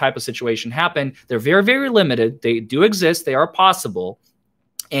that type of situation happen? They're very, very limited. They do exist. They are possible.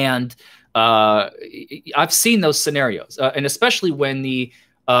 And I've seen those scenarios. And especially when the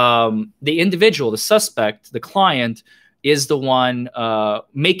individual, the suspect, the client, is the one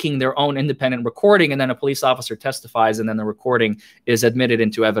making their own independent recording, and then a police officer testifies, and then the recording is admitted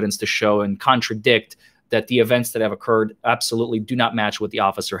into evidence to show and contradict that the events that have occurred absolutely do not match what the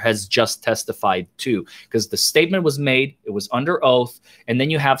officer has just testified to, because the statement was made, it was under oath, and then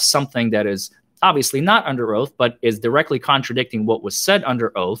you have something that is obviously not under oath, but is directly contradicting what was said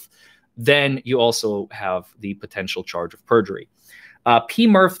under oath, then you also have the potential charge of perjury. P.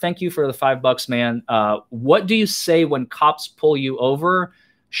 Murph, thank you for the $5, man. What do you say when cops pull you over?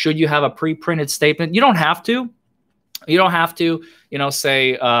 Should you have a pre-printed statement? You don't have to. You don't have to, you know,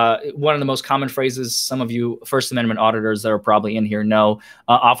 say one of the most common phrases, some of you First Amendment auditors that are probably in here know,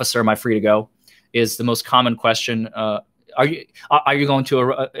 officer, am I free to go? Is the most common question. Are you going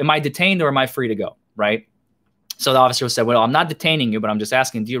to, am I detained or am I free to go? Right? So the officer said, well, I'm not detaining you, but I'm just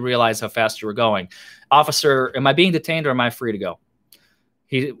asking, do you realize how fast you were going? Officer, am I being detained or am I free to go?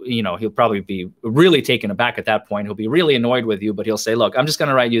 He'll probably be really taken aback at that point. He'll be really annoyed with you, but he'll say, look, I'm just going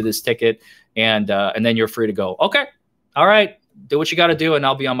to write you this ticket and then you're free to go. Okay. All right. Do what you got to do and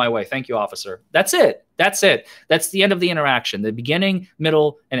I'll be on my way. Thank you, officer. That's it. That's it. That's the end of the interaction, the beginning,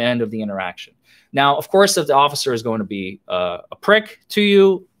 middle, and end of the interaction. Now, of course, if the officer is going to be a prick to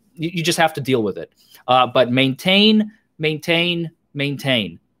you, you just have to deal with it. But maintain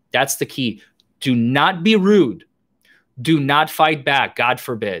maintain. That's the key. Do not be rude. Do not fight back, God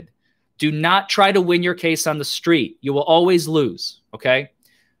forbid. Do not try to win your case on the street. You will always lose, okay?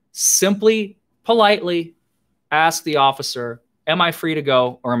 Simply, politely ask the officer, am I free to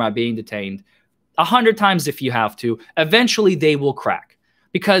go or am I being detained? 100 times if you have to. Eventually, they will crack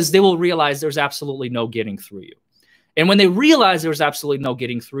because they will realize there's absolutely no getting through you. And when they realize there's absolutely no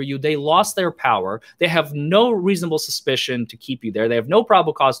getting through you, they lost their power. They have no reasonable suspicion to keep you there. They have no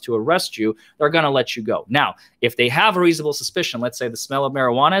probable cause to arrest you. They're going to let you go. Now, if they have a reasonable suspicion, let's say the smell of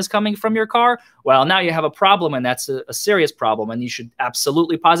marijuana is coming from your car, well, now you have a problem, and that's a serious problem, and you should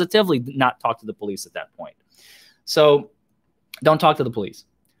absolutely positively not talk to the police at that point. So don't talk to the police.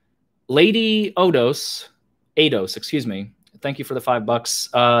 Lady Ados, excuse me, thank you for the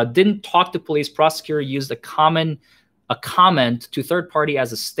 $5. Didn't talk to police. Prosecutor used a comment to third party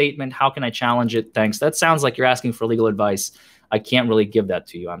as a statement. How can I challenge it? Thanks. That sounds like you're asking for legal advice. I can't really give that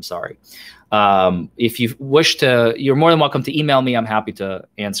to you. I'm sorry. If you wish to, you're more than welcome to email me. I'm happy to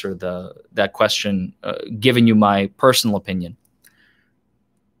answer that question, giving you my personal opinion.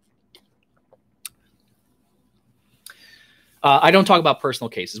 I don't talk about personal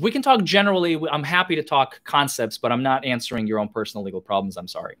cases. We can talk generally. I'm happy to talk concepts, but I'm not answering your own personal legal problems. I'm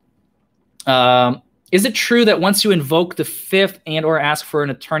sorry. Is it true that once you invoke the fifth and or ask for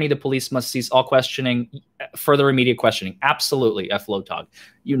an attorney, the police must cease all questioning, further immediate questioning? Absolutely, F. Lotog.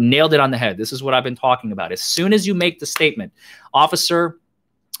 You nailed it on the head. This is what I've been talking about. As soon as you make the statement, officer,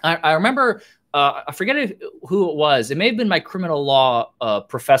 I remember, I forget who it was. It may have been my criminal law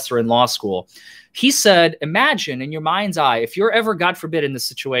professor in law school. He said, imagine in your mind's eye, if you're ever, God forbid, in this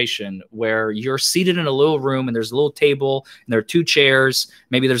situation where you're seated in a little room and there's a little table and there are two chairs,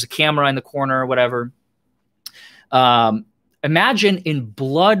 maybe there's a camera in the corner or whatever. Imagine in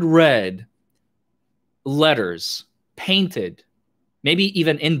blood red letters painted, maybe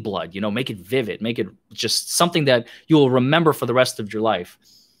even in blood, you know, make it vivid, make it just something that you will remember for the rest of your life.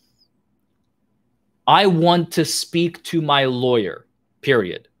 I want to speak to my lawyer,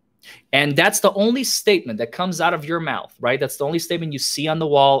 period. And that's the only statement that comes out of your mouth, right? That's the only statement you see on the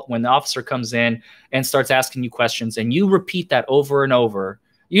wall when the officer comes in and starts asking you questions, and you repeat that over and over.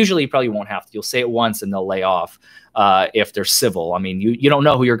 Usually you probably won't have to. You'll say it once and they'll lay off if they're civil. I mean, you don't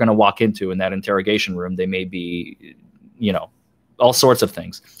know who you're going to walk into in that interrogation room. They may be, you know, all sorts of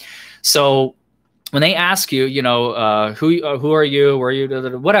things. So when they ask you, you know, who are you, where are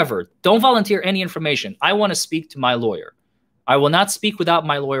you, whatever, don't volunteer any information. I want to speak to my lawyer. I will not speak without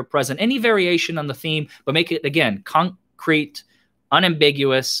my lawyer present. Any variation on the theme, but make it, again, concrete,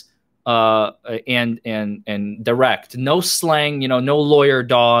 unambiguous, and direct. No slang, you know, no lawyer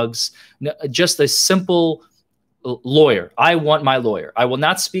dogs, just a simple lawyer. I want my lawyer. I will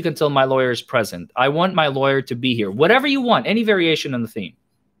not speak until my lawyer is present. I want my lawyer to be here. Whatever you want, any variation on the theme.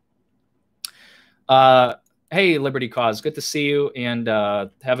 Hey, Liberty Cause, good to see you, and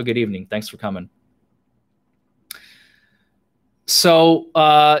have a good evening. Thanks for coming. So,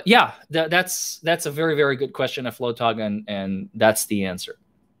 yeah, that's a very, very good question of Flotog, and that's the answer.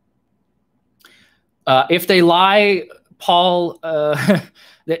 If they lie, Paul,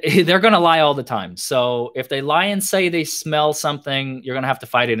 they're going to lie all the time. So if they lie and say they smell something, you're going to have to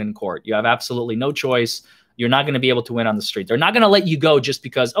fight it in court. You have absolutely no choice. You're not going to be able to win on the street. They're not going to let you go just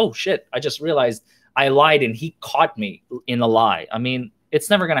because, oh, shit, I just realized I lied and he caught me in a lie. I mean, it's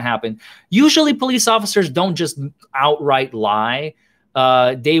never going to happen. Usually police officers don't just outright lie.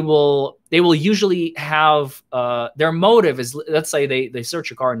 They will usually have their motive is, let's say they search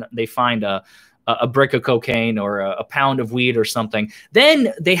your car and they find a brick of cocaine or a pound of weed or something.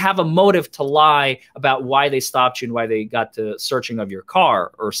 Then they have a motive to lie about why they stopped you and why they got to searching of your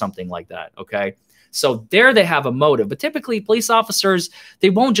car or something like that. Okay. So there they have a motive, but typically police officers, they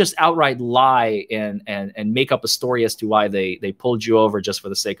won't just outright lie and make up a story as to why they pulled you over just for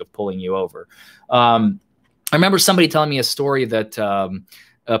the sake of pulling you over. I remember somebody telling me a story that,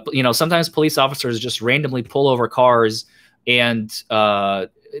 you know, sometimes police officers just randomly pull over cars, and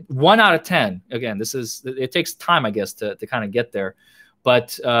 1 out of 10, again, it takes time, I guess, to kind of get there,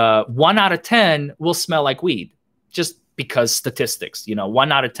 but 1 out of 10 will smell like weed, just because statistics, you know,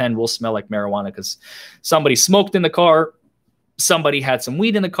 1 out of 10 will smell like marijuana because somebody smoked in the car, somebody had some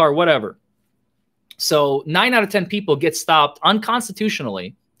weed in the car, whatever. So 9 out of 10 people get stopped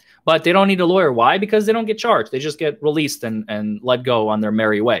unconstitutionally, but they don't need a lawyer. Why? Because they don't get charged. They just get released and let go on their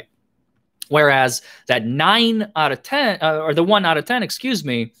merry way. Whereas that 9 out of 10, or the 1 out of 10, excuse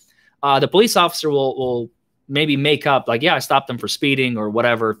me, the police officer will maybe make up, like, yeah, I stopped them for speeding or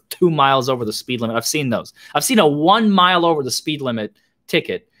whatever, 2 miles over the speed limit. I've seen those. I've seen a 1 mile over the speed limit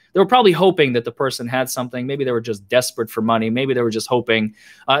ticket They were probably hoping that the person had something. Maybe they were just desperate for money. Maybe they were just hoping,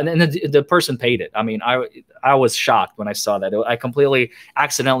 and the person paid it. I mean, I was shocked when I saw that. I completely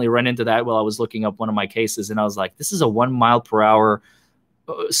accidentally ran into that while I was looking up one of my cases, and I was like, this is a 1 mile per hour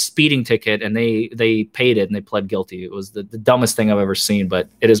speeding ticket, and they paid it and they pled guilty. It was the dumbest thing I've ever seen, but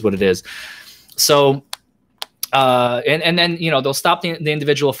it is what it is. So and then, you know, they'll stop the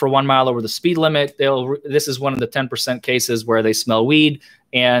individual for 1 mile over the speed limit. This is one of the 10% cases where they smell weed,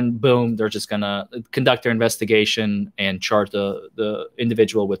 and boom, they're just gonna conduct their investigation and charge the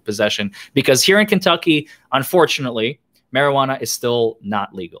individual with possession. Because here in Kentucky, unfortunately, marijuana is still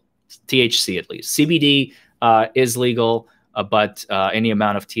not legal. THC, at least. CBD is legal, but any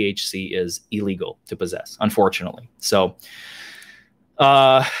amount of THC is illegal to possess, unfortunately. So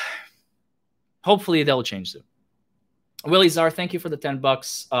hopefully they'll change it. Willie Czar, thank you for the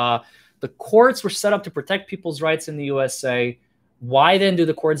 $10. The courts were set up to protect people's rights in the USA. Why then do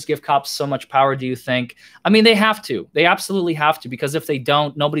the courts give cops so much power, do you think? I mean, they have to. They absolutely have to, because if they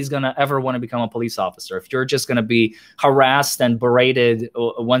don't, nobody's going to ever want to become a police officer. If you're just going to be harassed and berated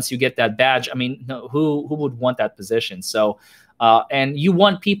once you get that badge, I mean, who would want that position? So, and you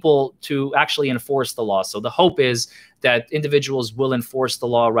want people to actually enforce the law. So the hope is that individuals will enforce the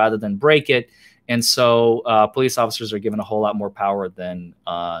law rather than break it. And so police officers are given a whole lot more power than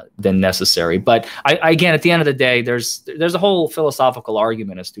necessary. But again, at the end of the day, there's a whole philosophical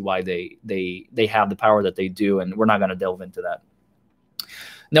argument as to why they have the power that they do, and we're not going to delve into that.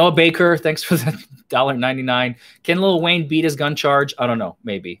 Noah Baker, thanks for the $1.99. Can Lil Wayne beat his gun charge? I don't know.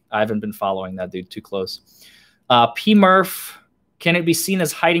 Maybe. I haven't been following that dude too close. P. Murph, can it be seen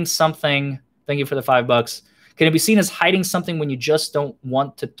as hiding something? Thank you for the $5. Can it be seen as hiding something when you just don't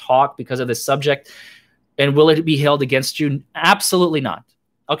want to talk because of the subject? And will it be held against you? Absolutely not.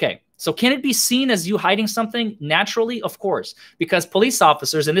 Okay, so can it be seen as you hiding something? Naturally, of course, because police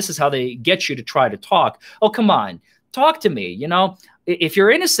officers, and this is how they get you to try to talk. Oh, come on, talk to me. You know, if you're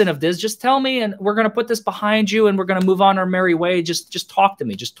innocent of this, just tell me, and we're going to put this behind you, and we're going to move on our merry way. Just talk to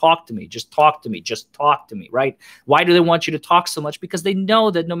me. Just talk to me. Just talk to me. Just talk to me, right? Why do they want you to talk so much? Because they know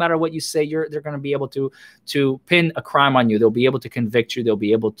that no matter what you say, they're going to be able to pin a crime on you. They'll be able to convict you. They'll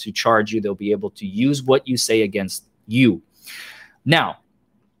be able to charge you. They'll be able to use what you say against you. Now,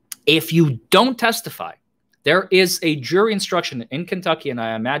 if you don't testify, there is a jury instruction in Kentucky, and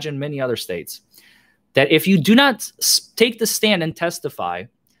I imagine many other states, that if you do not take the stand and testify,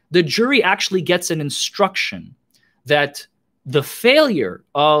 the jury actually gets an instruction that the failure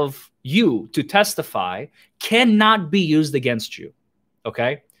of you to testify cannot be used against you,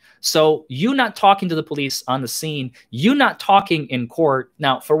 okay? So you not talking to the police on the scene, you not talking in court.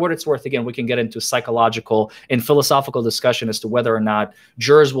 Now, for what it's worth, again, we can get into psychological and philosophical discussion as to whether or not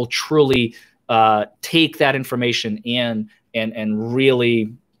jurors will truly take that information in and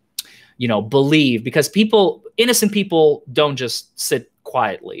really, you know, believe, because innocent people don't just sit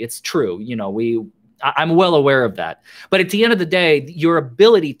quietly. It's true. You know, I'm well aware of that. But at the end of the day, your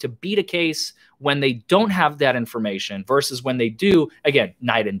ability to beat a case when they don't have that information versus when they do, again,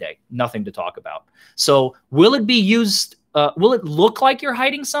 night and day, nothing to talk about. So will it be used? Will it look like you're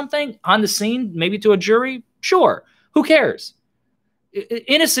hiding something on the scene, maybe to a jury? Sure. Who cares?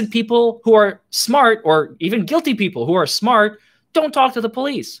 Innocent people who are smart, or even guilty people who are smart, don't talk to the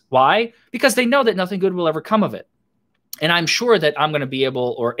police. Why? Because they know that nothing good will ever come of it. And I'm sure that I'm going to be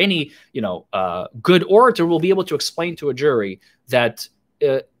able, or any, you know, good orator will be able to explain to a jury that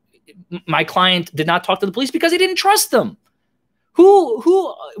my client did not talk to the police because he didn't trust them.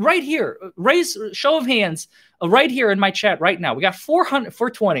 Who right here, raise show of hands right here in my chat right now. We got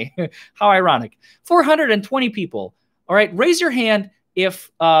 420. How ironic. 420 people. All right. Raise your hand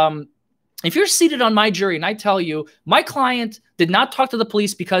if you're seated on my jury and I tell you my client did not talk to the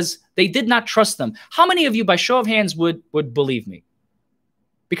police because they did not trust them. How many of you, by show of hands, would believe me?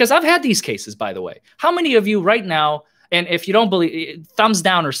 Because I've had these cases, by the way. How many of you right now, and if you don't believe, thumbs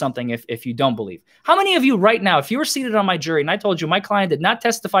down or something if you don't believe. How many of you right now, if you were seated on my jury and I told you my client did not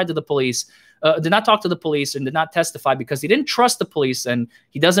testify to the police, did not talk to the police and did not testify because he didn't trust the police and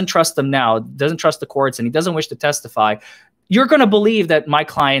he doesn't trust them now, doesn't trust the courts, and he doesn't wish to testify, you're going to believe that my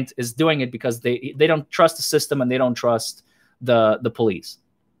client is doing it because they don't trust the system and they don't trust the police.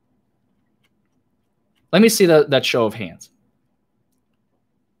 Let me see that show of hands.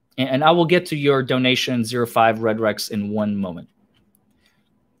 And I will get to your donation 05 Red Rex in one moment.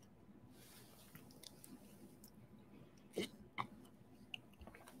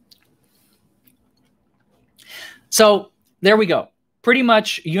 So there we go. Pretty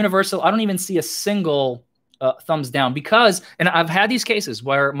much universal. I don't even see a single thumbs down, because, and I've had these cases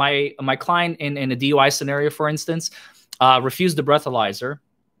where my client in a DUI scenario, for instance, refused the breathalyzer,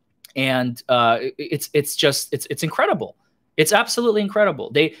 And it's incredible. It's absolutely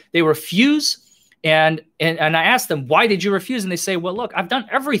incredible. They refuse. And I asked them, why did you refuse? And they say, well, look, I've done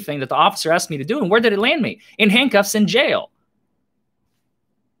everything that the officer asked me to do. And where did it land me? In handcuffs in jail.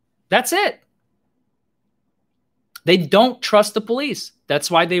 That's it. They don't trust the police. That's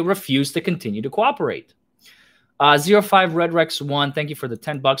why they refuse to continue to cooperate. 05 Red Rex 1, thank you for the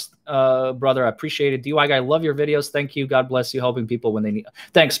 $10, brother. I appreciate it. DUI Guy, love your videos. Thank you. God bless you, helping people when they need.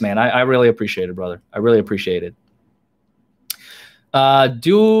 Thanks, man. I really appreciate it, brother. I really appreciate it.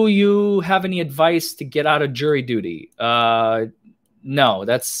 Do you have any advice to get out of jury duty? No,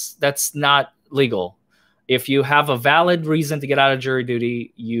 that's not legal. If you have a valid reason to get out of jury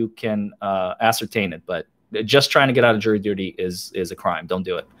duty, you can ascertain it. But just trying to get out of jury duty is a crime. Don't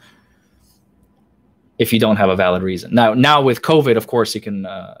do it if you don't have a valid reason. Now with COVID, of course, you can.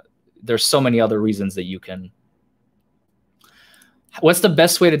 There's so many other reasons that you can. What's the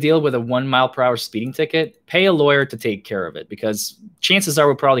best way to deal with a 1 mile per hour speeding ticket? Pay a lawyer to take care of it, because chances are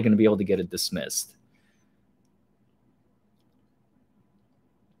we're probably going to be able to get it dismissed.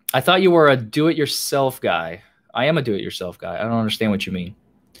 I thought you were a do-it-yourself guy. I am a do-it-yourself guy. I don't understand what you mean.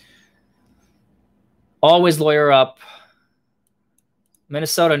 Always lawyer up.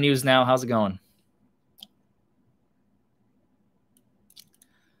 Minnesota News Now. How's it going?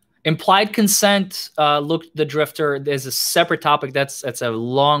 Implied consent, look, the drifter, there's a separate topic. That's a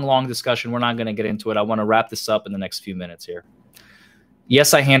long discussion. We're not going to get into it. I want to wrap this up in the next few minutes here.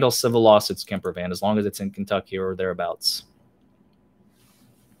 Yes, I handle civil lawsuits, Kemper Van, as long as it's in Kentucky or thereabouts.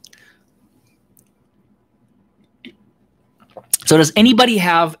 So does anybody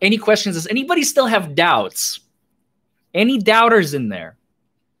have any questions? Does anybody still have doubts? Any doubters in there?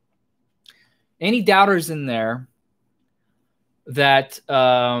 Any doubters in there that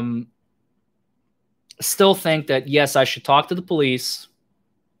still think that, yes, I should talk to the police?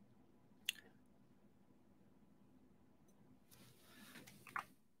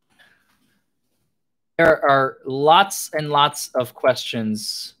 There are lots and lots of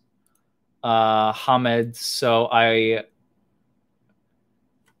questions, Hamed. So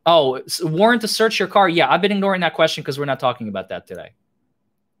warrant to search your car. Yeah, I've been ignoring that question because we're not talking about that today.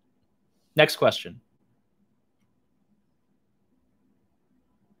 Next question.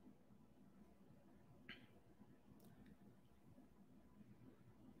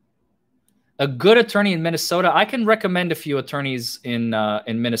 A good attorney in Minnesota. I can recommend a few attorneys in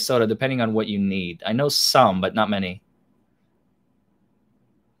Minnesota, depending on what you need. I know some, but not many.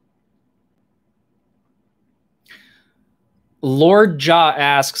 Lord Ja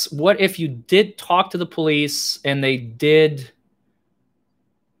asks, what if you did talk to the police and they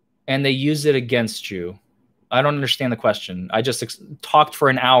used it against you? I don't understand the question. I just talked for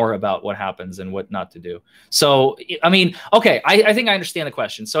an hour about what happens and what not to do. So, I mean, okay, I think I understand the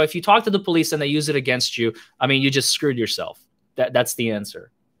question. So if you talk to the police and they use it against you, I mean, you just screwed yourself. That's the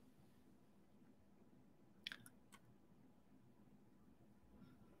answer.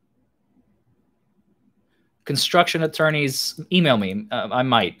 Construction attorneys, email me. I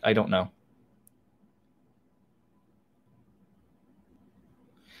might. I don't know.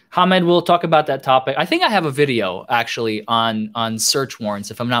 Hamed, we'll talk about that topic. I think I have a video actually on search warrants,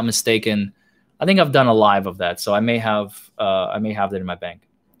 if I'm not mistaken. I think I've done a live of that, so I may have that in my bank.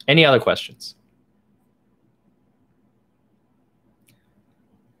 Any other questions?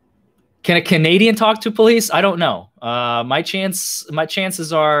 Can a Canadian talk to police? I don't know. My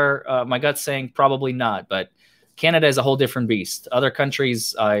chances are, my gut's saying probably not. But Canada is a whole different beast. Other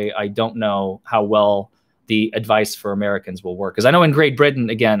countries, I don't know how well the advice for Americans will work. Because I know in Great Britain,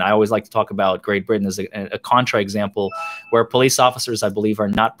 again, I always like to talk about Great Britain as a contra example, where police officers, I believe, are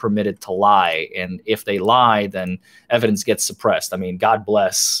not permitted to lie. And if they lie, then evidence gets suppressed. I mean, God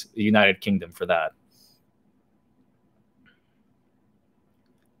bless the United Kingdom for that.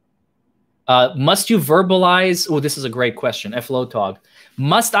 Must you verbalize? Oh, this is a great question. F. Lotog.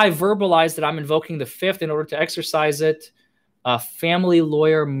 Must I verbalize that I'm invoking the fifth in order to exercise it? Family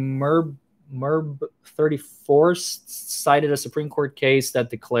lawyer Merb 34 cited a Supreme Court case that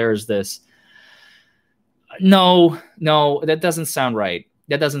declares this. No, that doesn't sound right.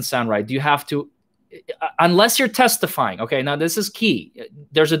 That doesn't sound right. Do you have to, unless you're testifying? Okay, now this is key.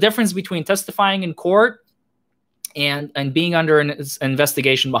 There's a difference between testifying in court and being under an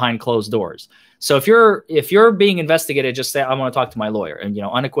investigation behind closed doors. So if you're being investigated, just say, I want to talk to my lawyer, and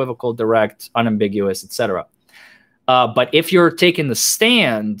unequivocal, direct, unambiguous, etc. But if you're taking the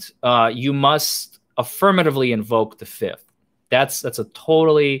stand, you must affirmatively invoke the fifth. That's a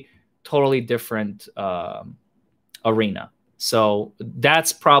totally different arena. So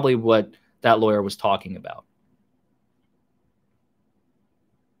that's probably what that lawyer was talking about.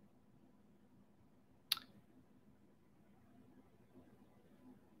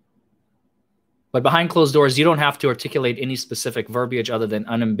 But behind closed doors, you don't have to articulate any specific verbiage other than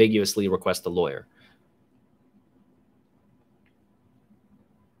unambiguously request a lawyer.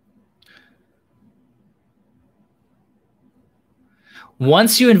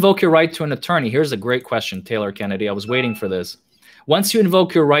 Once you invoke your right to an attorney, here's a great question, Taylor Kennedy. I was waiting for this. Once you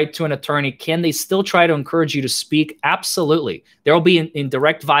invoke your right to an attorney, can they still try to encourage you to speak? Absolutely. There will be in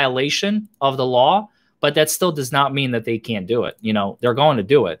direct violation of the law, but that still does not mean that they can't do it. You know, they're going to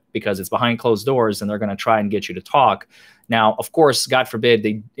do it because it's behind closed doors and they're going to try and get you to talk. Now, of course, God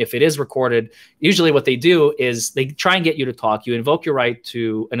forbid, if it is recorded, usually what they do is they try and get you to talk. You invoke your right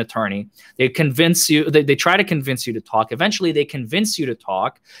to an attorney. They convince you, they try to convince you to talk. Eventually, they convince you to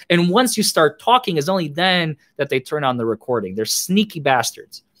talk. And once you start talking, it's only then that they turn on the recording. They're sneaky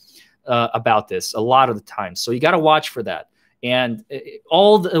bastards about this a lot of the time. So you got to watch for that. And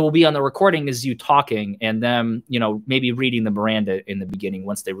all that will be on the recording is you talking and them, you know, maybe reading the Miranda in the beginning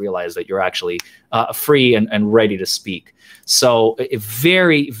once they realize that you're actually free and ready to speak. So be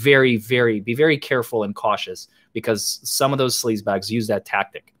very careful and cautious because some of those sleazebags use that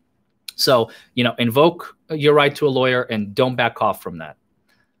tactic. So, you know, invoke your right to a lawyer and don't back off from that.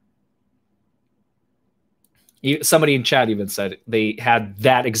 Somebody in chat even said they had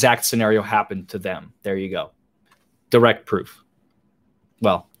that exact scenario happen to them. There you go. Direct proof.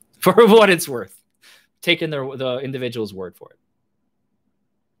 Well, for what it's worth, taking the individual's word for it.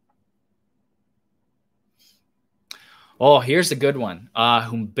 Oh, here's a good one.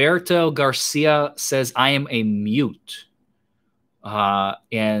 Humberto Garcia says, I am a mute.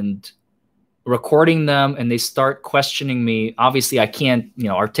 And recording them and they start questioning me. Obviously, I can't, you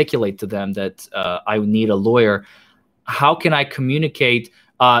know, articulate to them that I need a lawyer. How can I communicate?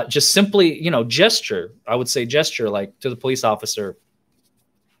 Just simply, you know, gesture. I would say gesture, like to the police officer,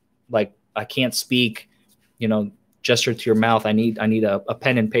 like I can't speak, you know, gesture to your mouth. I need a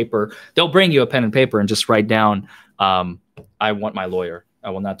pen and paper. They'll bring you a pen and paper and just write down, I want my lawyer. I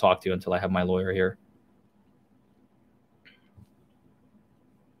will not talk to you until I have my lawyer here.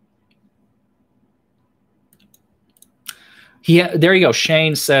 Yeah, there you go.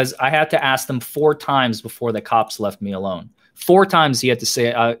 Shane says, I had to ask them 4 times before the cops left me alone. 4 times he had to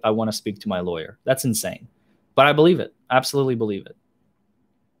say, I want to speak to my lawyer. That's insane. But I believe it. Absolutely believe it.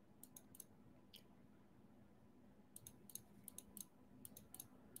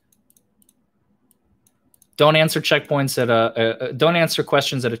 Don't answer checkpoints at don't answer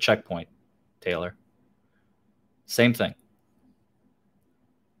questions at a checkpoint, Taylor. Same thing.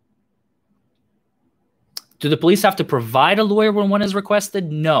 Do the police have to provide a lawyer when one is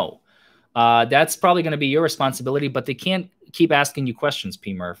requested? No. That's probably going to be your responsibility, but they can't keep asking you questions,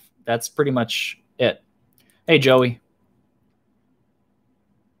 P. Murph. That's pretty much it. Hey, Joey.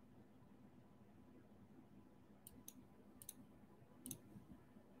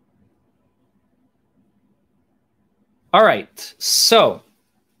 All right. So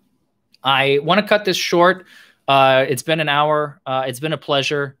I want to cut this short. It's been an hour. It's been a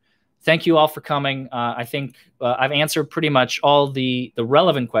pleasure. Thank you all for coming. I think I've answered pretty much all the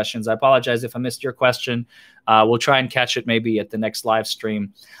relevant questions. I apologize if I missed your question. We'll try and catch it maybe at the next live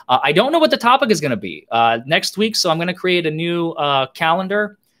stream. I don't know what the topic is going to be next week, so I'm going to create a new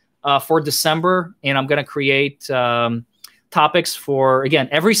calendar for December, and I'm going to create topics for, again,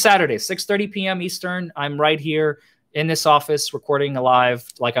 every Saturday, 6:30 p.m. Eastern. I'm right here in this office recording live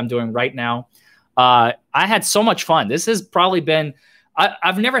like I'm doing right now. I had so much fun. This has probably been...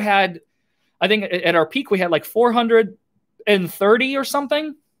 I've never had, I think at our peak, we had like 430 or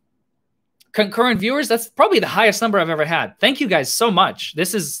something concurrent viewers. That's probably the highest number I've ever had. Thank you guys so much.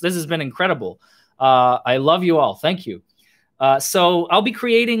 This has been incredible. I love you all. Thank you. So I'll be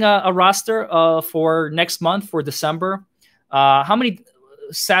creating a roster for next month for December. How many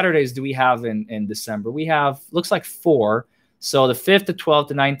Saturdays do we have in December? We have, looks like 4. So the 5th, the 12th,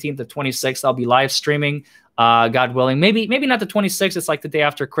 the 19th, the 26th, I'll be live streaming. God willing, maybe not the 26th. It's like the day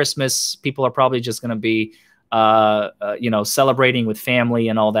after Christmas. People are probably just going to be, you know, celebrating with family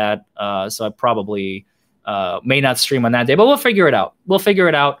and all that. So I probably may not stream on that day, but we'll figure it out. We'll figure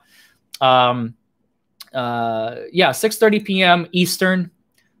it out. Yeah, 6:30 p.m. Eastern,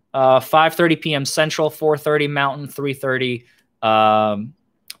 5:30 p.m. Central, 4:30 Mountain, 3:30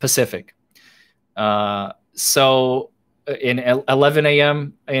 Pacific. So in 11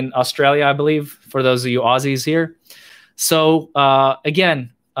 a.m. in Australia, I believe, for those of you Aussies here. So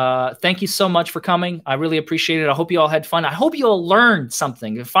again, thank you so much for coming. I really appreciate it. I hope you all had fun. I hope you all learned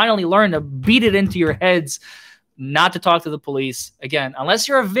something and finally learned to beat it into your heads not to talk to the police. Again, unless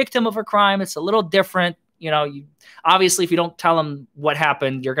you're a victim of a crime, it's a little different. You know, obviously, if you don't tell them what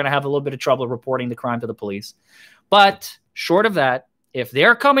happened, you're going to have a little bit of trouble reporting the crime to the police. But short of that, if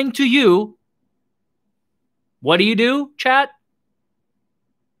they're coming to you, What do you do, chat?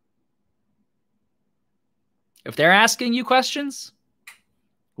 If they're asking you questions,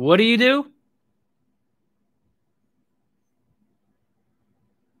 what do you do?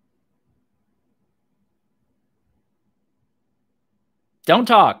 Don't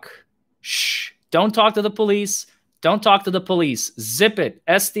talk. Shh. Don't talk to the police. Don't talk to the police. Zip it.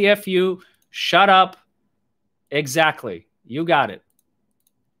 SDFU. Shut up. Exactly. You got it.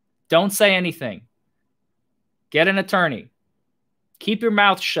 Don't say anything. Get an attorney. Keep your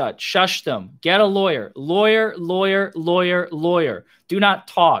mouth shut. Shush them. Get a lawyer. Lawyer, lawyer, lawyer, lawyer. Do not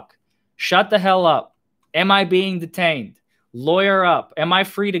talk. Shut the hell up. Am I being detained? Lawyer up. Am I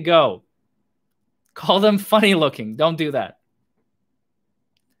free to go? Call them funny looking. Don't do that.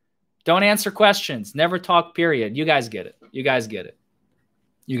 Don't answer questions. Never talk, period. You guys get it. You guys get it.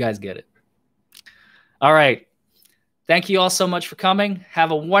 You guys get it. All right. Thank you all so much for coming.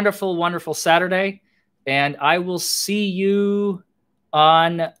 Have a wonderful, wonderful Saturday. And I will see you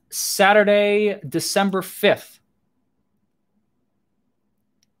on Saturday, December 5th.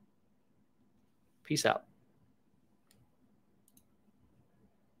 Peace out.